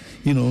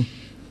 You know,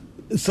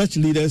 such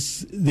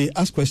leaders, they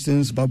ask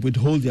questions but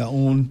withhold their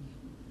own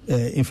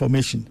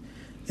information,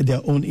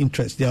 their own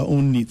interests, their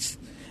own needs.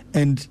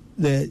 And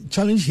the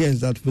challenge here is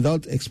that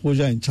without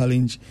exposure and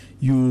challenge,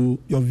 your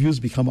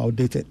views become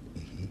outdated.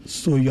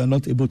 So you are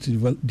not able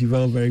to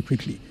develop very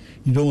quickly.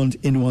 You don't want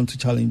anyone to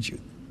challenge you.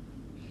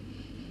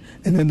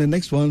 And then the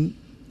next one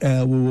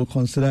we will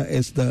consider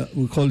is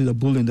we call it the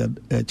bull in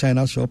the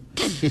China shop.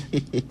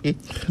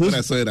 When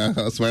I saw it, I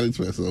was smiling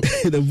to myself.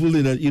 The bull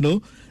in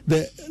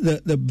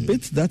the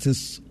bit that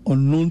is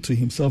unknown to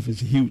himself is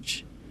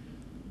huge,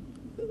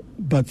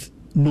 but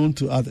known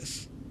to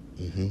others.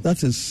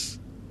 That is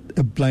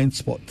a blind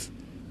spot.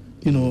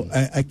 You know,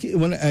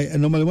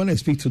 normally when I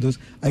speak to this,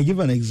 I give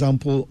an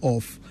example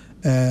of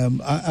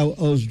I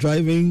was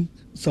driving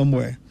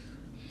somewhere.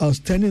 I was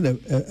turning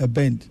a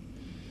bend,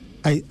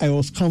 I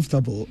was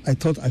comfortable. I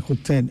thought I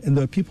could turn, and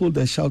there were people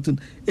that shouting,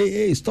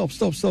 hey, stop.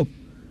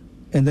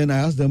 And then I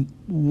asked them,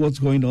 what's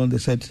going on? They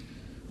said,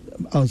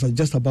 I was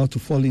just about to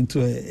fall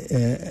into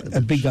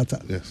a big gutter.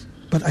 Yes.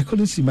 But I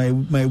couldn't see.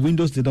 My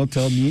windows did not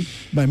tell me.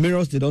 My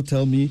mirrors did not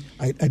tell me.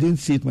 I didn't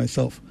see it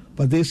myself.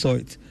 But they saw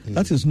it.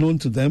 That is known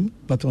to them,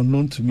 but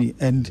unknown to me.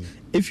 And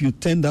if you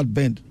turn that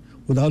bend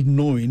without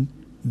knowing,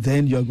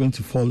 then you are going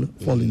to fall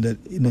in a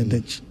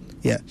ditch.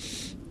 Yeah.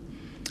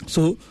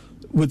 So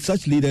with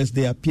such leaders,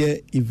 they appear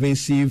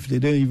evasive. They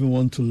don't even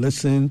want to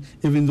listen,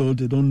 even though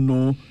they don't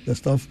know the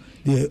stuff.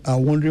 They are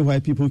wondering why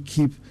people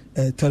keep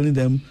telling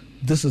them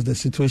this is the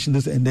situation,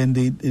 and then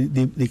they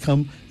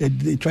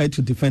try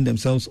to defend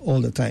themselves all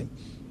the time.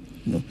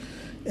 You know?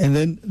 And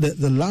then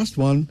the last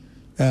one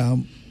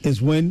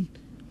is when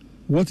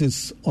what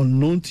is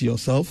unknown to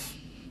yourself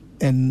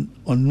and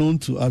unknown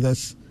to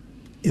others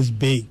is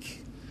big.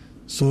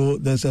 So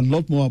there's a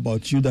lot more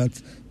about you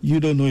that you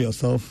don't know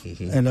yourself,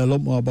 and a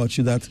lot more about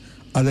you that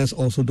others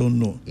also don't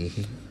know. You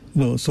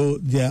know, so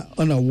they are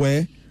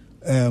unaware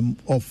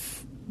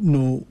of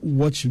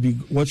what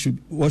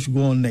should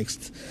go on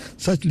next.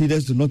 Such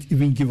leaders do not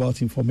even give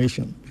out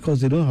information because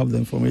they don't have the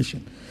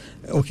information,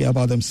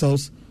 about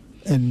themselves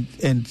and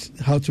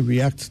how to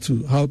react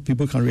to how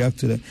people can react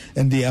to them,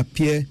 and they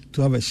appear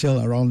to have a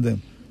shell around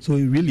them. So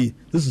really,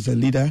 this is a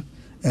leader.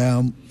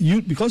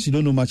 Because you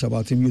don't know much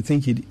about him, you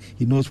think he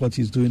knows what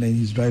he's doing and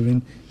he's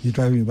driving,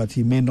 but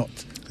he may not.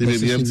 He may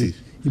be empty.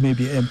 He may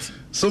be empty.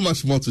 So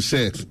much more to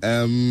share.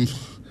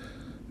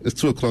 It's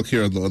 2:00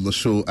 here on the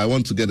show. I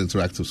want to get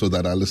interactive so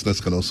that our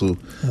listeners can also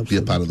be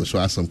a part of the show,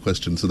 ask some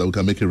questions so that we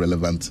can make it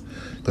relevant.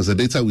 Because the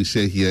data we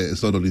share here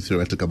is not only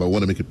theoretical, but we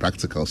want to make it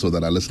practical so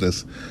that our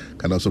listeners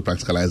can also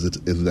practicalize it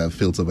in their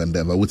fields of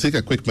endeavor. We'll take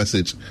a quick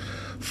message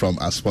from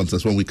our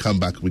sponsors. When we come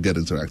back, we get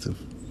interactive.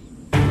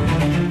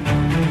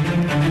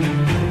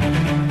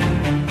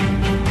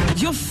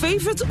 Your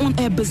favorite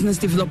on-air business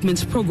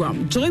development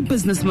program, Joy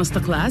Business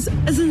Masterclass,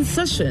 is in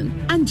session,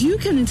 and you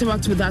can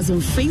interact with us on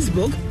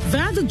Facebook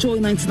via the Joy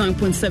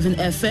 99.7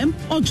 FM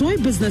or Joy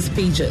Business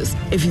pages.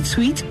 If you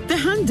tweet, the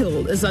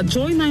handle is at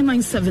Joy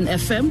 997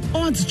 FM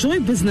or at Joy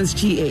Business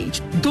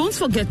GH. Don't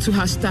forget to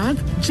hashtag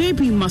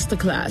JB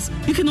Masterclass.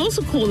 You can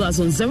also call us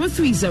on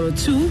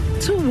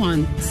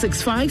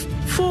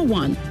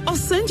 0302-216541 or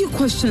send your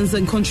questions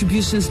and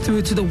contributions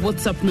through to the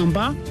WhatsApp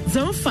number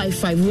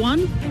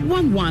 0551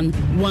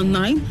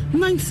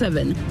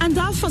 111997, and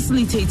our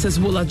facilitators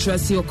will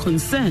address your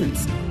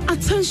concerns.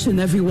 Attention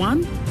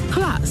everyone,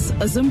 class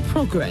is in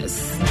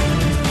progress.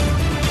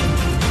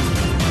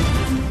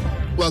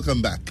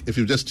 Welcome back. If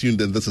you've just tuned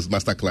in, this is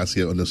Masterclass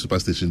here on the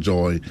Superstation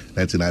Joy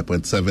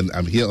 99.7.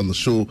 I'm here on the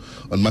show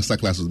on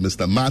Masterclass with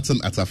Mr. Martin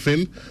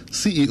Atafin,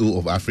 CEO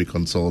of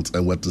AfriConsult,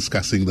 and we're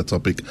discussing the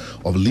topic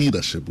of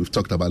leadership. We've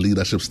talked about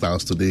leadership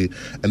styles today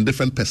and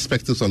different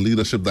perspectives on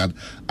leadership that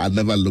I'd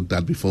never looked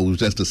at before. We've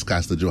just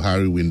discussed the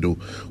Johari window.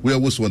 We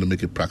always want to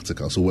make it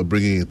practical, so we're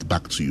bringing it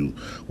back to you.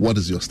 What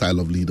is your style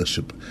of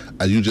leadership?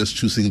 Are you just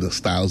choosing the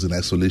styles in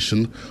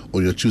isolation,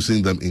 or you're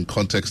choosing them in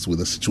context with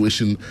a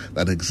situation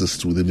that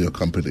exists within your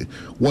company?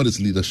 What is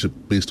leadership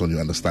based on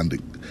your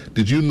understanding?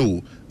 Did you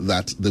know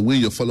that the way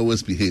your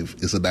followers behave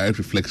is a direct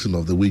reflection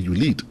of the way you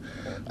lead?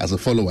 As a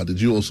follower,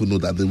 did you also know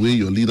that the way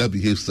your leader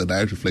behaves is a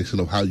direct reflection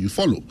of how you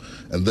follow?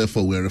 And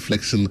therefore, we're a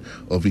reflection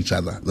of each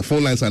other. The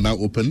phone lines are now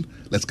open.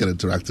 Let's get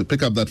interactive.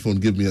 Pick up that phone,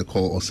 give me a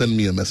call, or send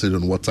me a message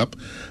on WhatsApp.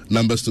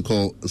 Numbers to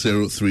call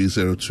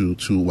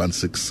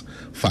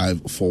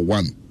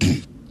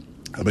 0302-216-541.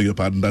 I beg your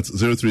pardon, that's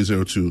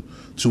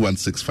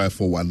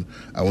 0302-216-541.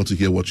 I want to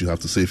hear what you have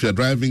to say. If you're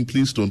driving,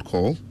 please don't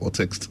call or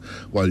text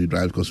while you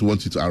drive because we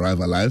want you to arrive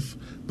alive.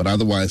 But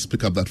otherwise,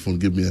 pick up that phone,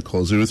 give me a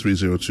call,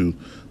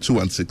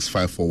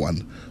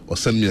 0302-216-541, or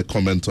send me a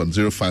comment on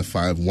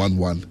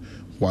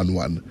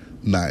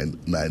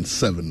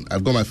 055-11-11997.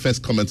 I've got my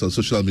first comment on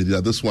social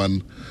media. This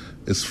one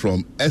is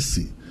from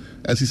Essie.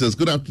 Essie says,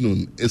 good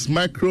afternoon. Is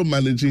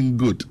micromanaging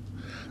good?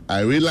 I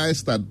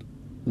realize that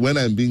when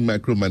I'm being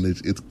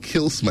micromanaged, it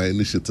kills my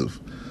initiative.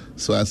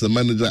 So as a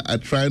manager, I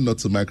try not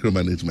to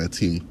micromanage my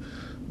team.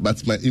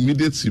 But my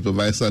immediate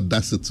supervisor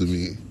does it to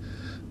me.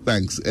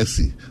 Thanks,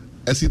 Essie.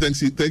 Essie,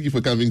 thank you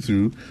for coming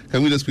through.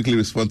 Can we just quickly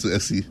respond to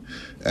Essie?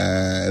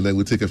 And then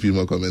we'll take a few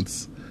more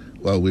comments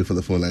while we wait for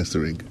the phone lines to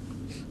ring.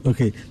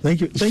 Okay, thank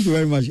you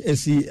very much,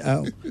 Essie.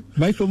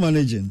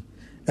 Micromanaging.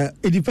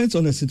 It depends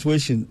on the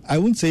situation. I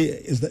wouldn't say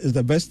is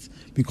the best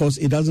because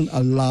it doesn't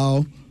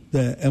allow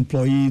the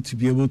employee to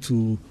be able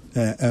to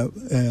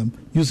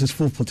use his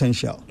full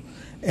potential,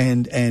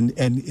 and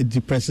it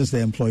depresses the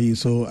employee.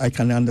 So I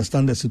can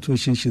understand the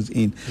situation she's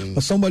in.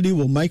 But somebody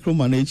will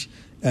micromanage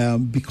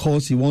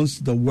because he wants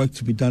the work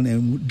to be done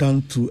and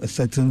done to a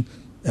certain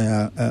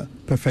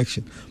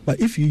perfection.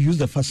 But if you use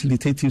the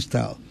facilitative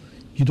style,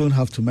 you don't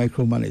have to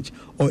micromanage.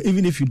 Or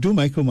even if you do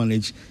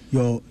micromanage,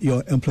 your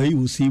employee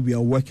will see we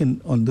are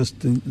working on this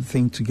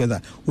thing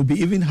together. We'll be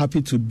even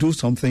happy to do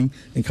something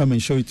and come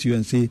and show it to you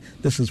and say,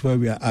 this is where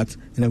we are at,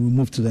 and then we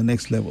move to the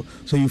next level.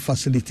 So you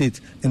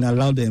facilitate and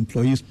allow the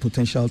employee's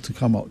potential to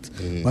come out.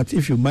 But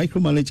if you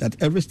micromanage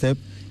at every step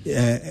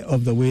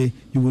of the way,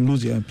 you will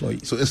lose your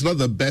employees. So it's not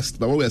the best,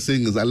 but what we're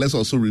saying is that let's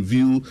also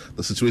review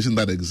the situation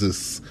that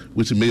exists,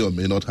 which may or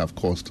may not have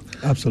caused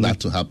that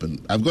to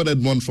happen. I've got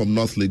Edmond from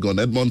North Legon.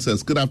 Edmond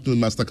says, good afternoon,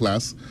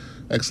 Masterclass.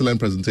 Excellent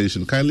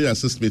presentation. Kindly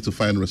assist me to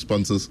find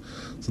responses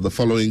to the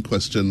following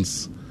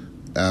questions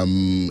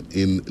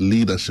in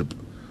leadership.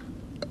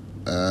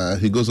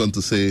 He goes on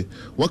to say,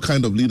 what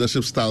kind of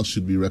leadership style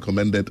should be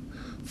recommended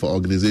for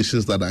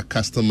organizations that are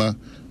customer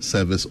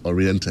service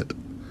oriented?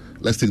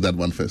 Let's take that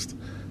one first.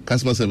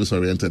 Customer service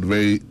oriented,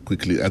 very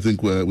quickly. I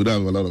think we don't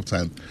have a lot of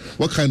time.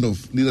 What kind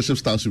of leadership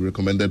style should be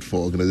recommended for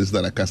organizations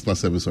that are customer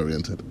service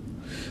oriented?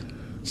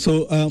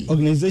 So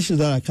organizations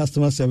that are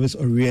customer service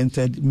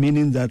oriented,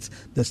 meaning that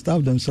the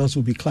staff themselves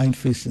will be client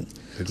facing.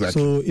 Exactly.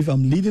 So if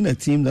I'm leading a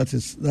team that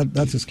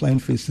is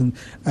client facing,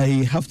 I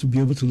have to be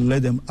able to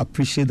let them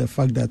appreciate the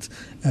fact that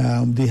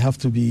they have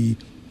to be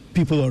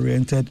people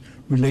oriented,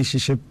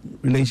 relationship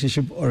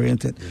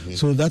oriented.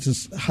 So that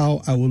is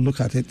how I will look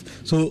at it.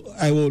 So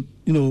I will,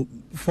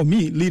 for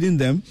me, leading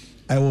them,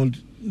 I will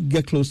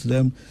get close to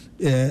them,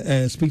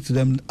 speak to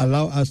them,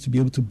 allow us to be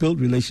able to build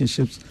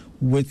relationships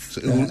with. So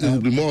it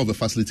will be more of a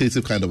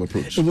facilitative kind of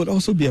approach. It would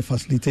also be a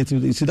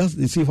facilitative.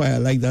 You see why I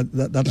like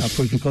that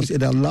approach, because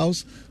it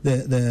allows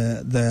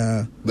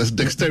there's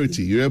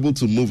dexterity. You're able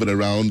to move it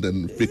around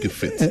and make it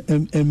fit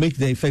and make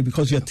the effect,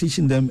 because you're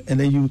teaching them, and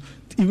then you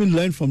even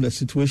learn from the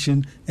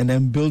situation and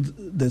then build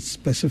the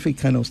specific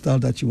kind of style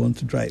that you want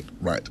to drive.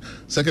 Right.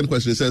 Second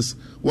question, it says,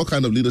 what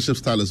kind of leadership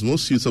style is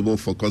most suitable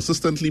for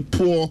consistently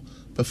poor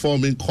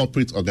performing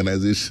corporate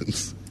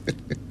organizations?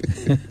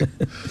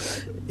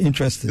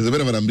 Interesting. It's a bit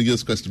of an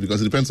ambiguous question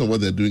because it depends on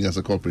what they're doing as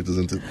a corporate,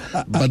 isn't it?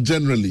 But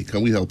generally,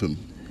 can we help him?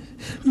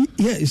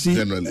 Yeah, you see,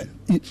 generally.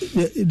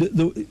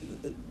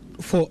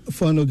 For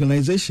an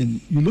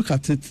organization, you look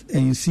at it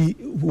and you see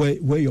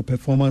where your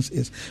performance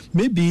is.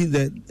 Maybe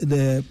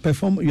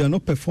you are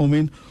not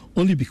performing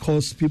only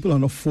because people are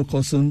not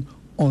focusing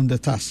on the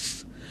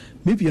tasks.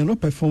 Maybe you're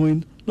not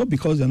performing not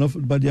because they're not,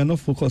 but they are not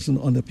focusing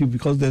on the people,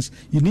 because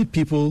you need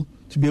people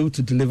to be able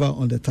to deliver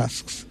on the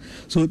tasks.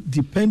 So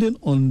depending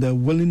on the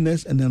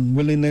willingness and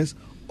unwillingness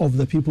of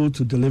the people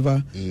to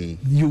deliver,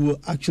 you will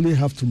actually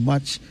have to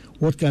match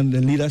what kind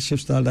of leadership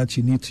style that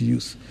you need to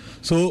use.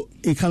 So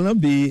it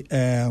cannot be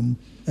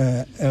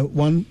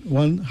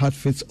one hat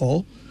fits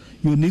all.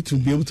 You need to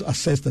be able to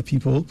assess the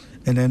people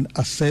and then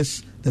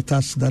assess the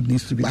task that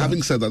needs to be done.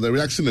 Having said that, the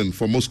reaction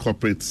for most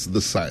corporates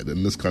this side,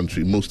 in this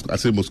country, I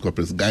say most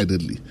corporates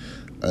guidedly,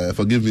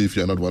 forgive me if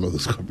you're not one of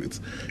those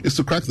corporates, is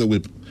to crack the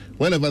whip.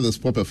 Whenever there's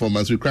poor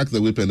performance, we crack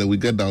the whip and then we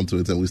get down to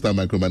it and we start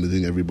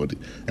micromanaging everybody.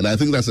 And I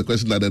think that's a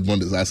question that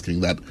Edmond is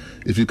asking, that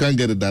if you can't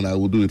get it done, I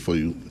will do it for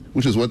you,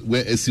 which is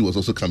where SC was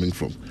also coming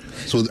from.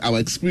 So our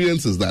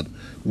experience is that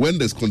when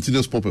there's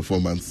continuous poor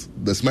performance,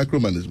 there's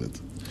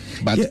micromanagement.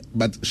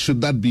 But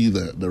should that be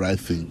the right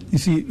thing? You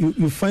see,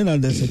 you find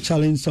out there's a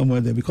challenge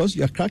somewhere there, because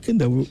you're cracking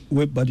the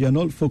whip, but you're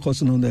not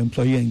focusing on the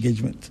employee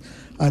engagement.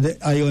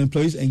 Are your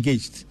employees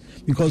engaged?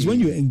 Because when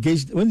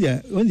they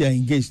are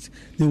engaged,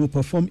 they will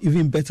perform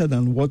even better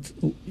than what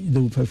they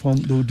will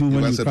do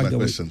when you crack the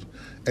whip.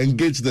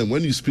 Engage them.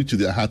 When you speak to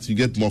their hearts, you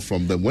get more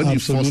from them. When you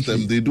force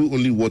them, they do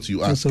only what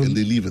you ask, and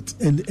they leave it.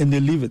 And they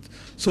leave it.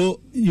 So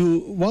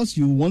whilst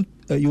you want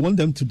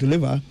them to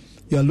deliver,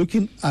 you are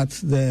looking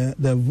at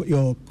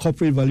your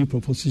corporate value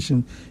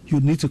proposition. You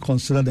need to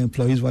consider the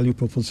employee's value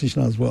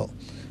proposition as well,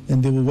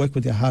 and they will work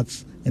with their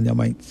hearts and their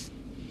minds.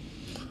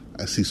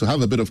 I see. So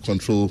have a bit of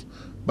control,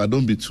 but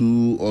don't be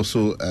too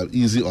also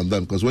easy on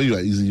them, because when you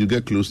are easy, you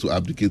get close to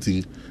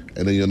abdicating,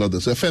 and then you're not there.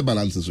 So a fair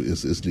balance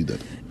is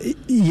needed.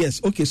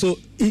 Yes. Okay. So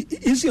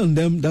easy on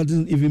them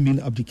doesn't even mean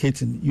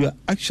abdicating. You are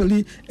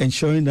actually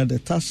ensuring that the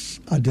tasks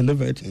are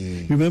delivered.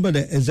 Remember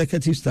the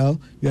executive style.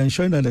 You are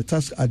ensuring that the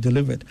tasks are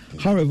delivered.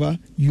 However,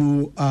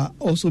 you are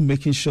also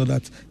making sure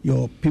that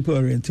your people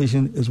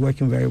orientation is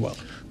working very well.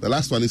 The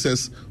last one, he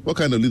says, what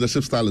kind of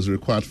leadership style is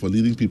required for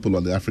leading people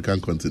on the African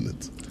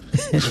continent?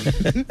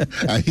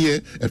 I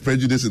hear a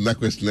prejudice in that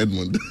question,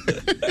 Edmund.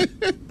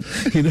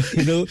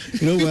 Well,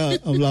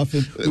 I'm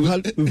laughing.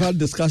 We've had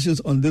discussions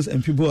on this,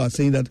 and people are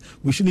saying that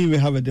we shouldn't even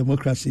have a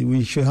democracy.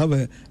 We should have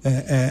a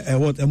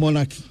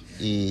monarchy,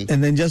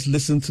 and then just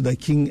listen to the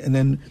king, and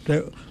then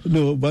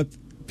but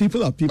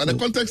people are people. But the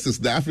context is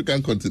the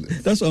African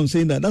continent. That's what I'm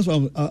saying. That's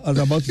what I was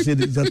about to say.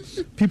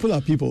 That people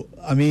are people.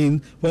 I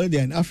mean, whether they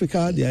are in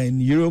Africa, they are in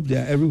Europe, they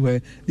are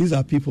everywhere. These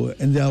are people,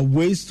 and there are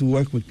ways to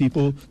work with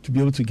people to be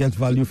able to get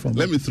value from them.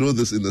 Let me throw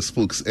this in the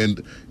spokes,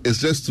 and it's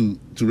just to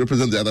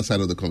represent the other side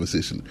of the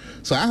conversation.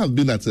 So I have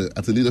been at a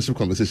leadership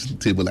conversation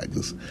table like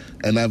this,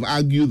 and I've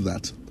argued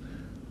that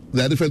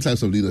there are different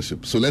types of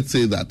leadership. So let's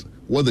say that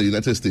what the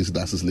United States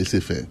does is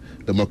laissez-faire,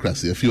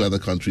 democracy. A few other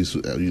countries,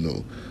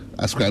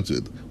 ascribe to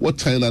it. What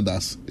China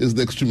does is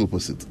the extreme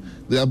opposite.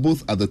 They are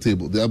both at the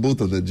table. They are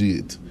both on the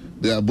G8.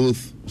 They are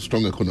both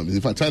strong economies.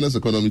 In fact, China's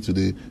economy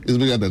today is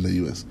bigger than the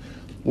US.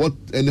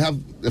 And they have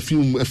a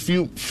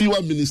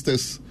fewer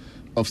ministers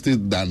of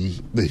state than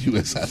the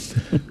US has.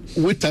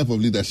 What type of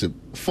leadership?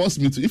 Force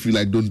me to, if you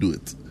like, don't do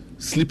it.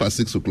 Sleep at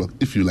 6 o'clock.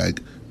 If you like,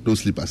 don't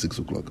sleep at 6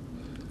 o'clock.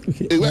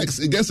 Okay. It works.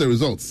 It gets the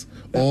results.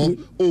 Or,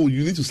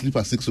 you need to sleep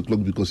at 6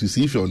 o'clock because you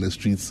see if you're on the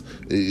streets,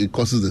 it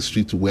causes the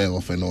street to wear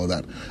off and all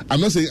that.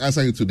 I'm not saying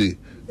answer it today.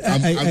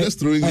 I'm just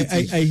throwing it.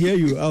 I hear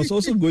you. I was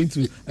also going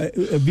to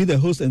be the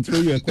host and throw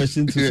you a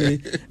question to say,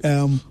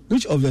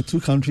 which of the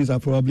two countries are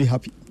probably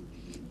happy?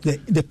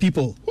 The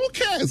people. Who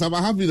cares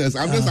about happiness?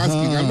 I'm just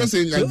asking. I'm not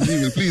saying I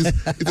believe it. Please,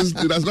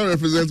 it does not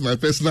represent my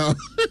personal.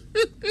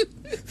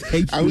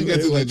 Thank you. And we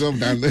get the job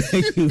done.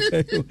 Thank you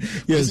very much.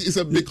 Yes. It's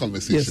a big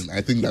conversation. Yes.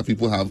 I think that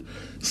people have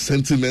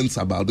sentiments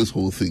about this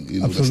whole thing,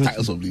 the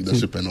styles of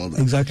leadership and all that.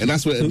 Exactly. And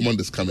that's where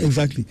Edmond is coming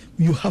Exactly. from.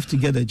 You have to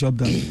get the job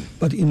done.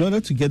 But in order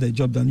to get the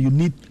job done, you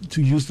need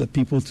to use the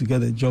people to get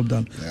the job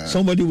done. Yeah.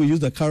 Somebody will use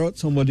the carrot,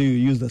 somebody will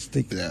use the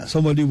stick. Yeah.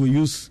 Somebody will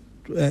use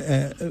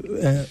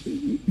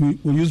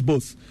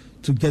both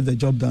to get the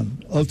job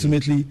done.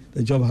 Ultimately,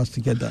 the job has to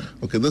get done.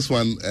 Okay, this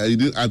one, you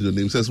didn't add your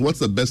name. It says, what's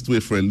the best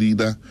way for a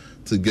leader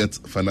to get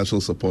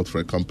financial support for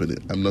a company?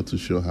 I'm not too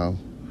sure how.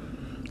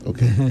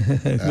 Okay.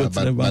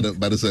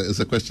 But it's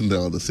a question there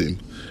all the same.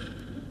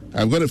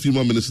 I've got a few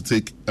more minutes to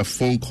take a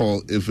phone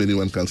call if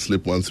anyone can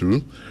slip one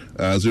through.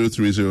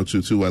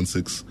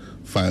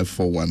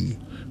 0302216541.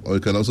 Or you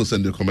can also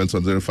send your comments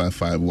on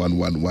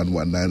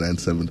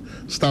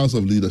 055-111-11997. Styles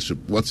of leadership.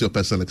 What's your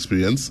personal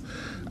experience?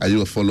 Are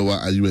you a follower?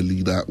 Are you a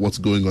leader? What's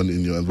going on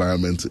in your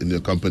environment, in your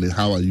company?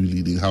 How are you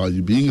leading? How are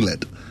you being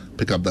led?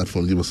 Pick up that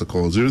phone. Give us a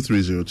call,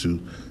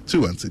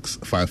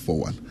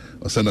 0302-216-541.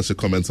 Or send us your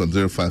comments on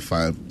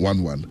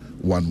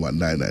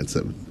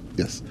 055-111-11997.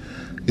 Yes.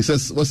 He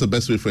says, what's the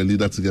best way for a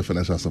leader to get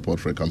financial support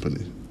for a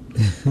company?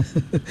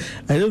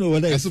 I don't know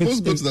whether I suppose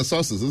go to the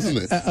sources, isn't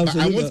it?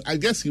 I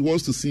guess he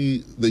wants to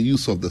see the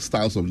use of the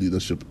styles of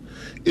leadership.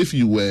 If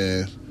you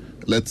were,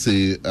 let's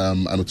say,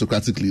 an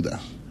autocratic leader,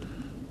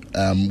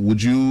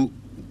 would you?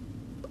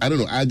 I don't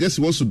know. I guess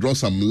he wants to draw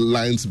some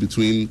lines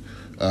between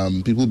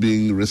people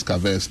being risk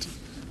averse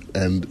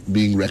and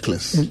being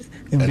reckless, and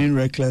being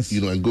reckless,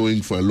 and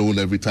going for a loan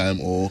every time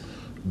or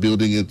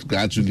building it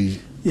gradually.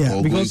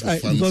 Yeah, because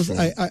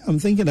I'm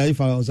thinking that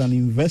if I was an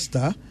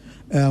investor.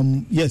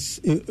 Yes,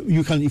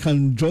 you can try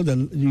and draw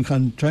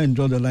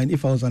the line.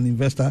 If I was an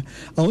investor,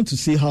 I want to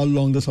see how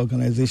long this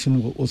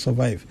organization will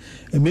survive,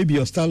 and maybe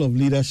your style of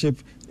leadership,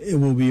 it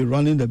will be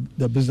running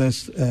the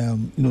business,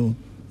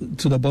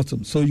 to the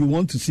bottom. So you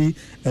want to see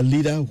a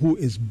leader who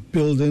is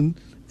building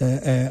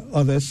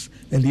others,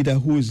 a leader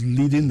who is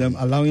leading them,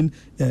 allowing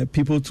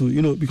people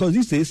to, because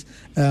these days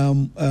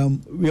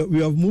we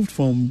have moved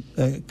from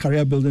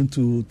career building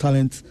to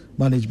talent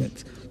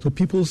management. So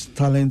people's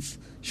talents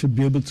should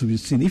be able to be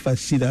seen. If I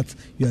see that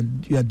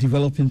you are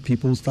developing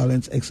people's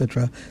talents,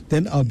 etc.,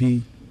 then I'll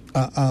be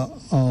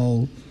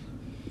more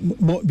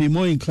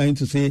inclined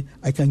to say,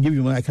 I can give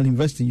you money, I can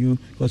invest in you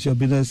because your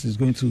business is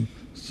going to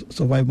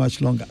survive much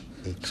longer.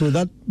 So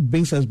that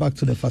brings us back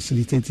to the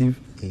facilitative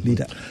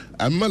leader.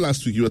 I remember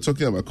last week you were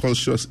talking about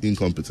conscious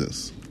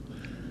incompetence.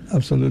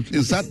 Absolutely.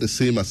 Is that the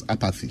same as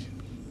apathy?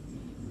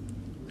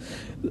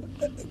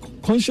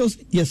 Conscious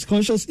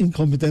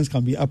incompetence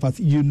can be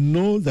apathy. You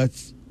know that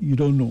you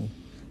don't know,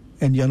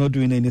 and you're not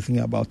doing anything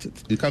about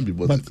it. You can't be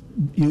bothered.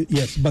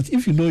 But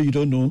if you know you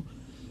don't know,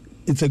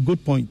 it's a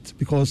good point,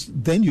 because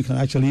then you can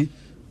actually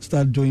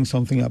start doing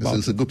something about it.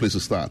 It's a good place to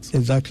start.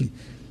 Exactly.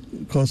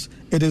 Because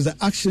it is the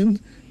action,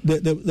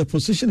 the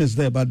position is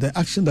there, but the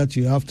action that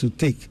you have to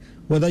take,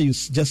 whether you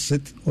just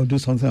sit or do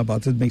something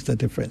about it, makes the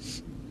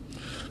difference.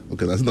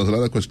 Okay, there's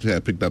another question here I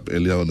picked up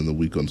earlier on in the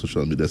week on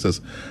social media. It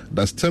says,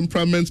 does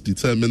temperament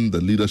determine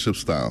the leadership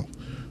style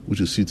which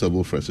is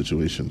suitable for a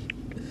situation?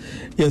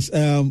 Yes,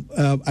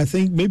 I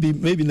think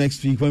maybe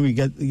next week when we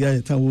get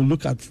a time, we'll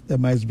look at the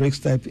Myers-Briggs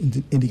type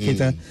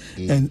indicator,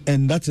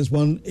 and that is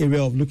one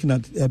area of looking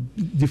at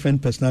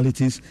different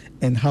personalities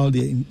and how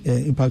they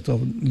impact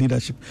on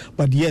leadership.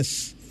 But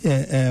yes,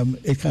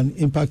 it can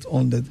impact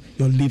on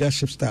your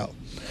leadership style.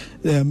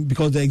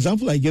 Because the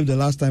example I gave the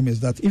last time is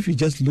that if you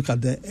just look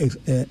at the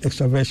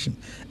extraversion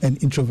and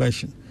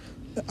introversion,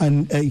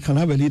 and you can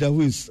have a leader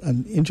who is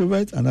an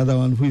introvert, another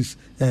one who is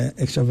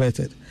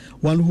extroverted,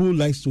 one who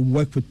likes to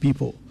work with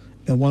people,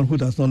 and one who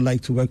does not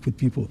like to work with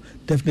people.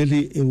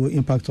 Definitely, it will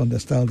impact on the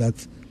style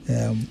that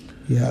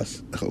he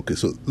has. Okay,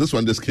 so this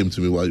one just came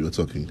to me while you were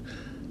talking.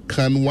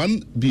 Can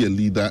one be a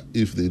leader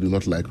if they do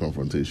not like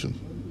confrontation?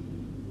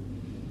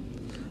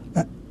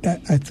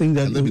 I think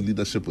that... Can there be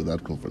leadership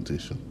without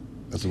confrontation?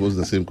 I suppose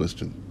the same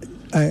question.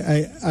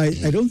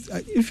 I don't...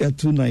 If you're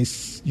too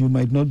nice, you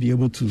might not be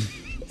able to...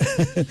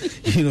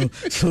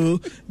 So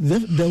there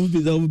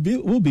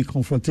will be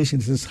confrontation.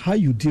 This is how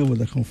you deal with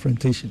the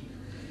confrontation.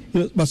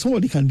 But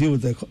somebody can deal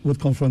with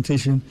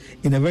confrontation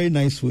in a very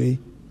nice way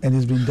and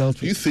it's been dealt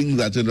Do you with. think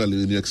that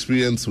generally in your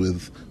experience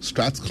with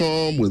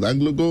Stratcom, with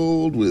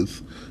AngloGold,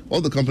 with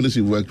all the companies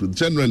you've worked with,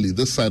 generally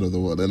this side of the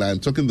world, and I'm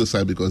talking this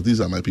side because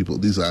these are my people,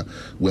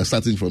 we're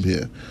starting from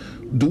here.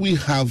 Do we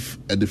have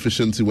a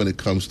deficiency when it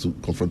comes to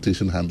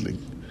confrontation handling?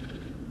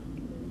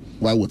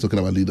 While we're talking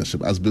about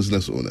leadership, as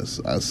business owners,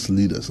 as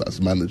leaders, as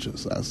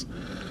managers, as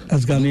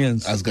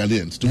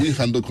Ghanaians. Do we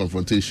handle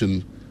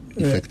confrontation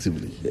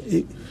effectively?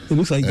 It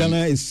looks like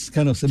Ghana is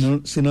kind of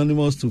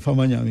synonymous to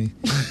Famanyami.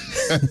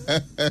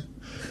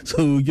 So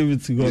we'll give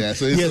it to God. Yeah,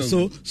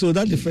 so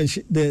that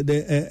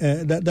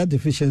that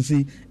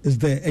deficiency is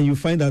there, and you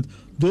find that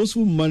those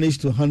who manage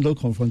to handle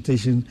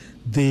confrontation,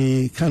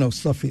 they kind of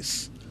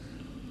surface,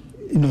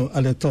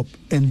 at the top,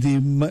 and they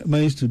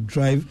manage to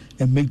drive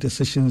and make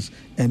decisions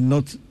and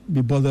not be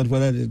bothered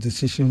whether the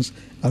decisions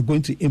are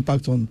going to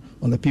impact on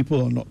the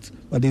people or not.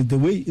 But it's the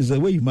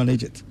way you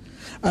manage it.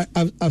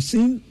 I've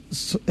seen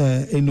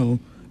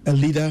a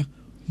leader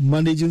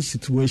managing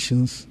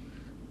situations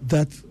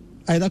that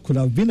either could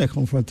have been a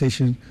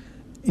confrontation,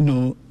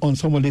 on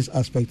somebody's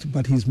aspect,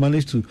 but he's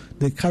managed to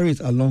carry it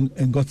along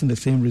and gotten the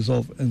same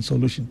resolve and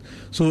solution.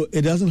 So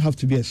it doesn't have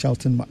to be a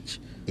shouting match,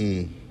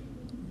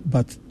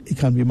 but it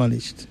can be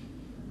managed.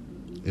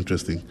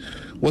 Interesting.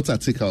 What's our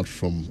takeout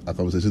from our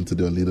conversation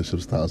today on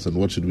leadership styles, and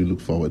what should we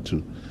look forward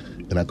to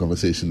in our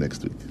conversation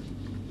next week?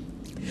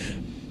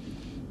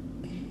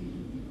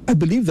 I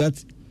believe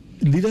that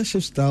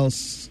leadership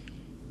styles,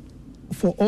 for all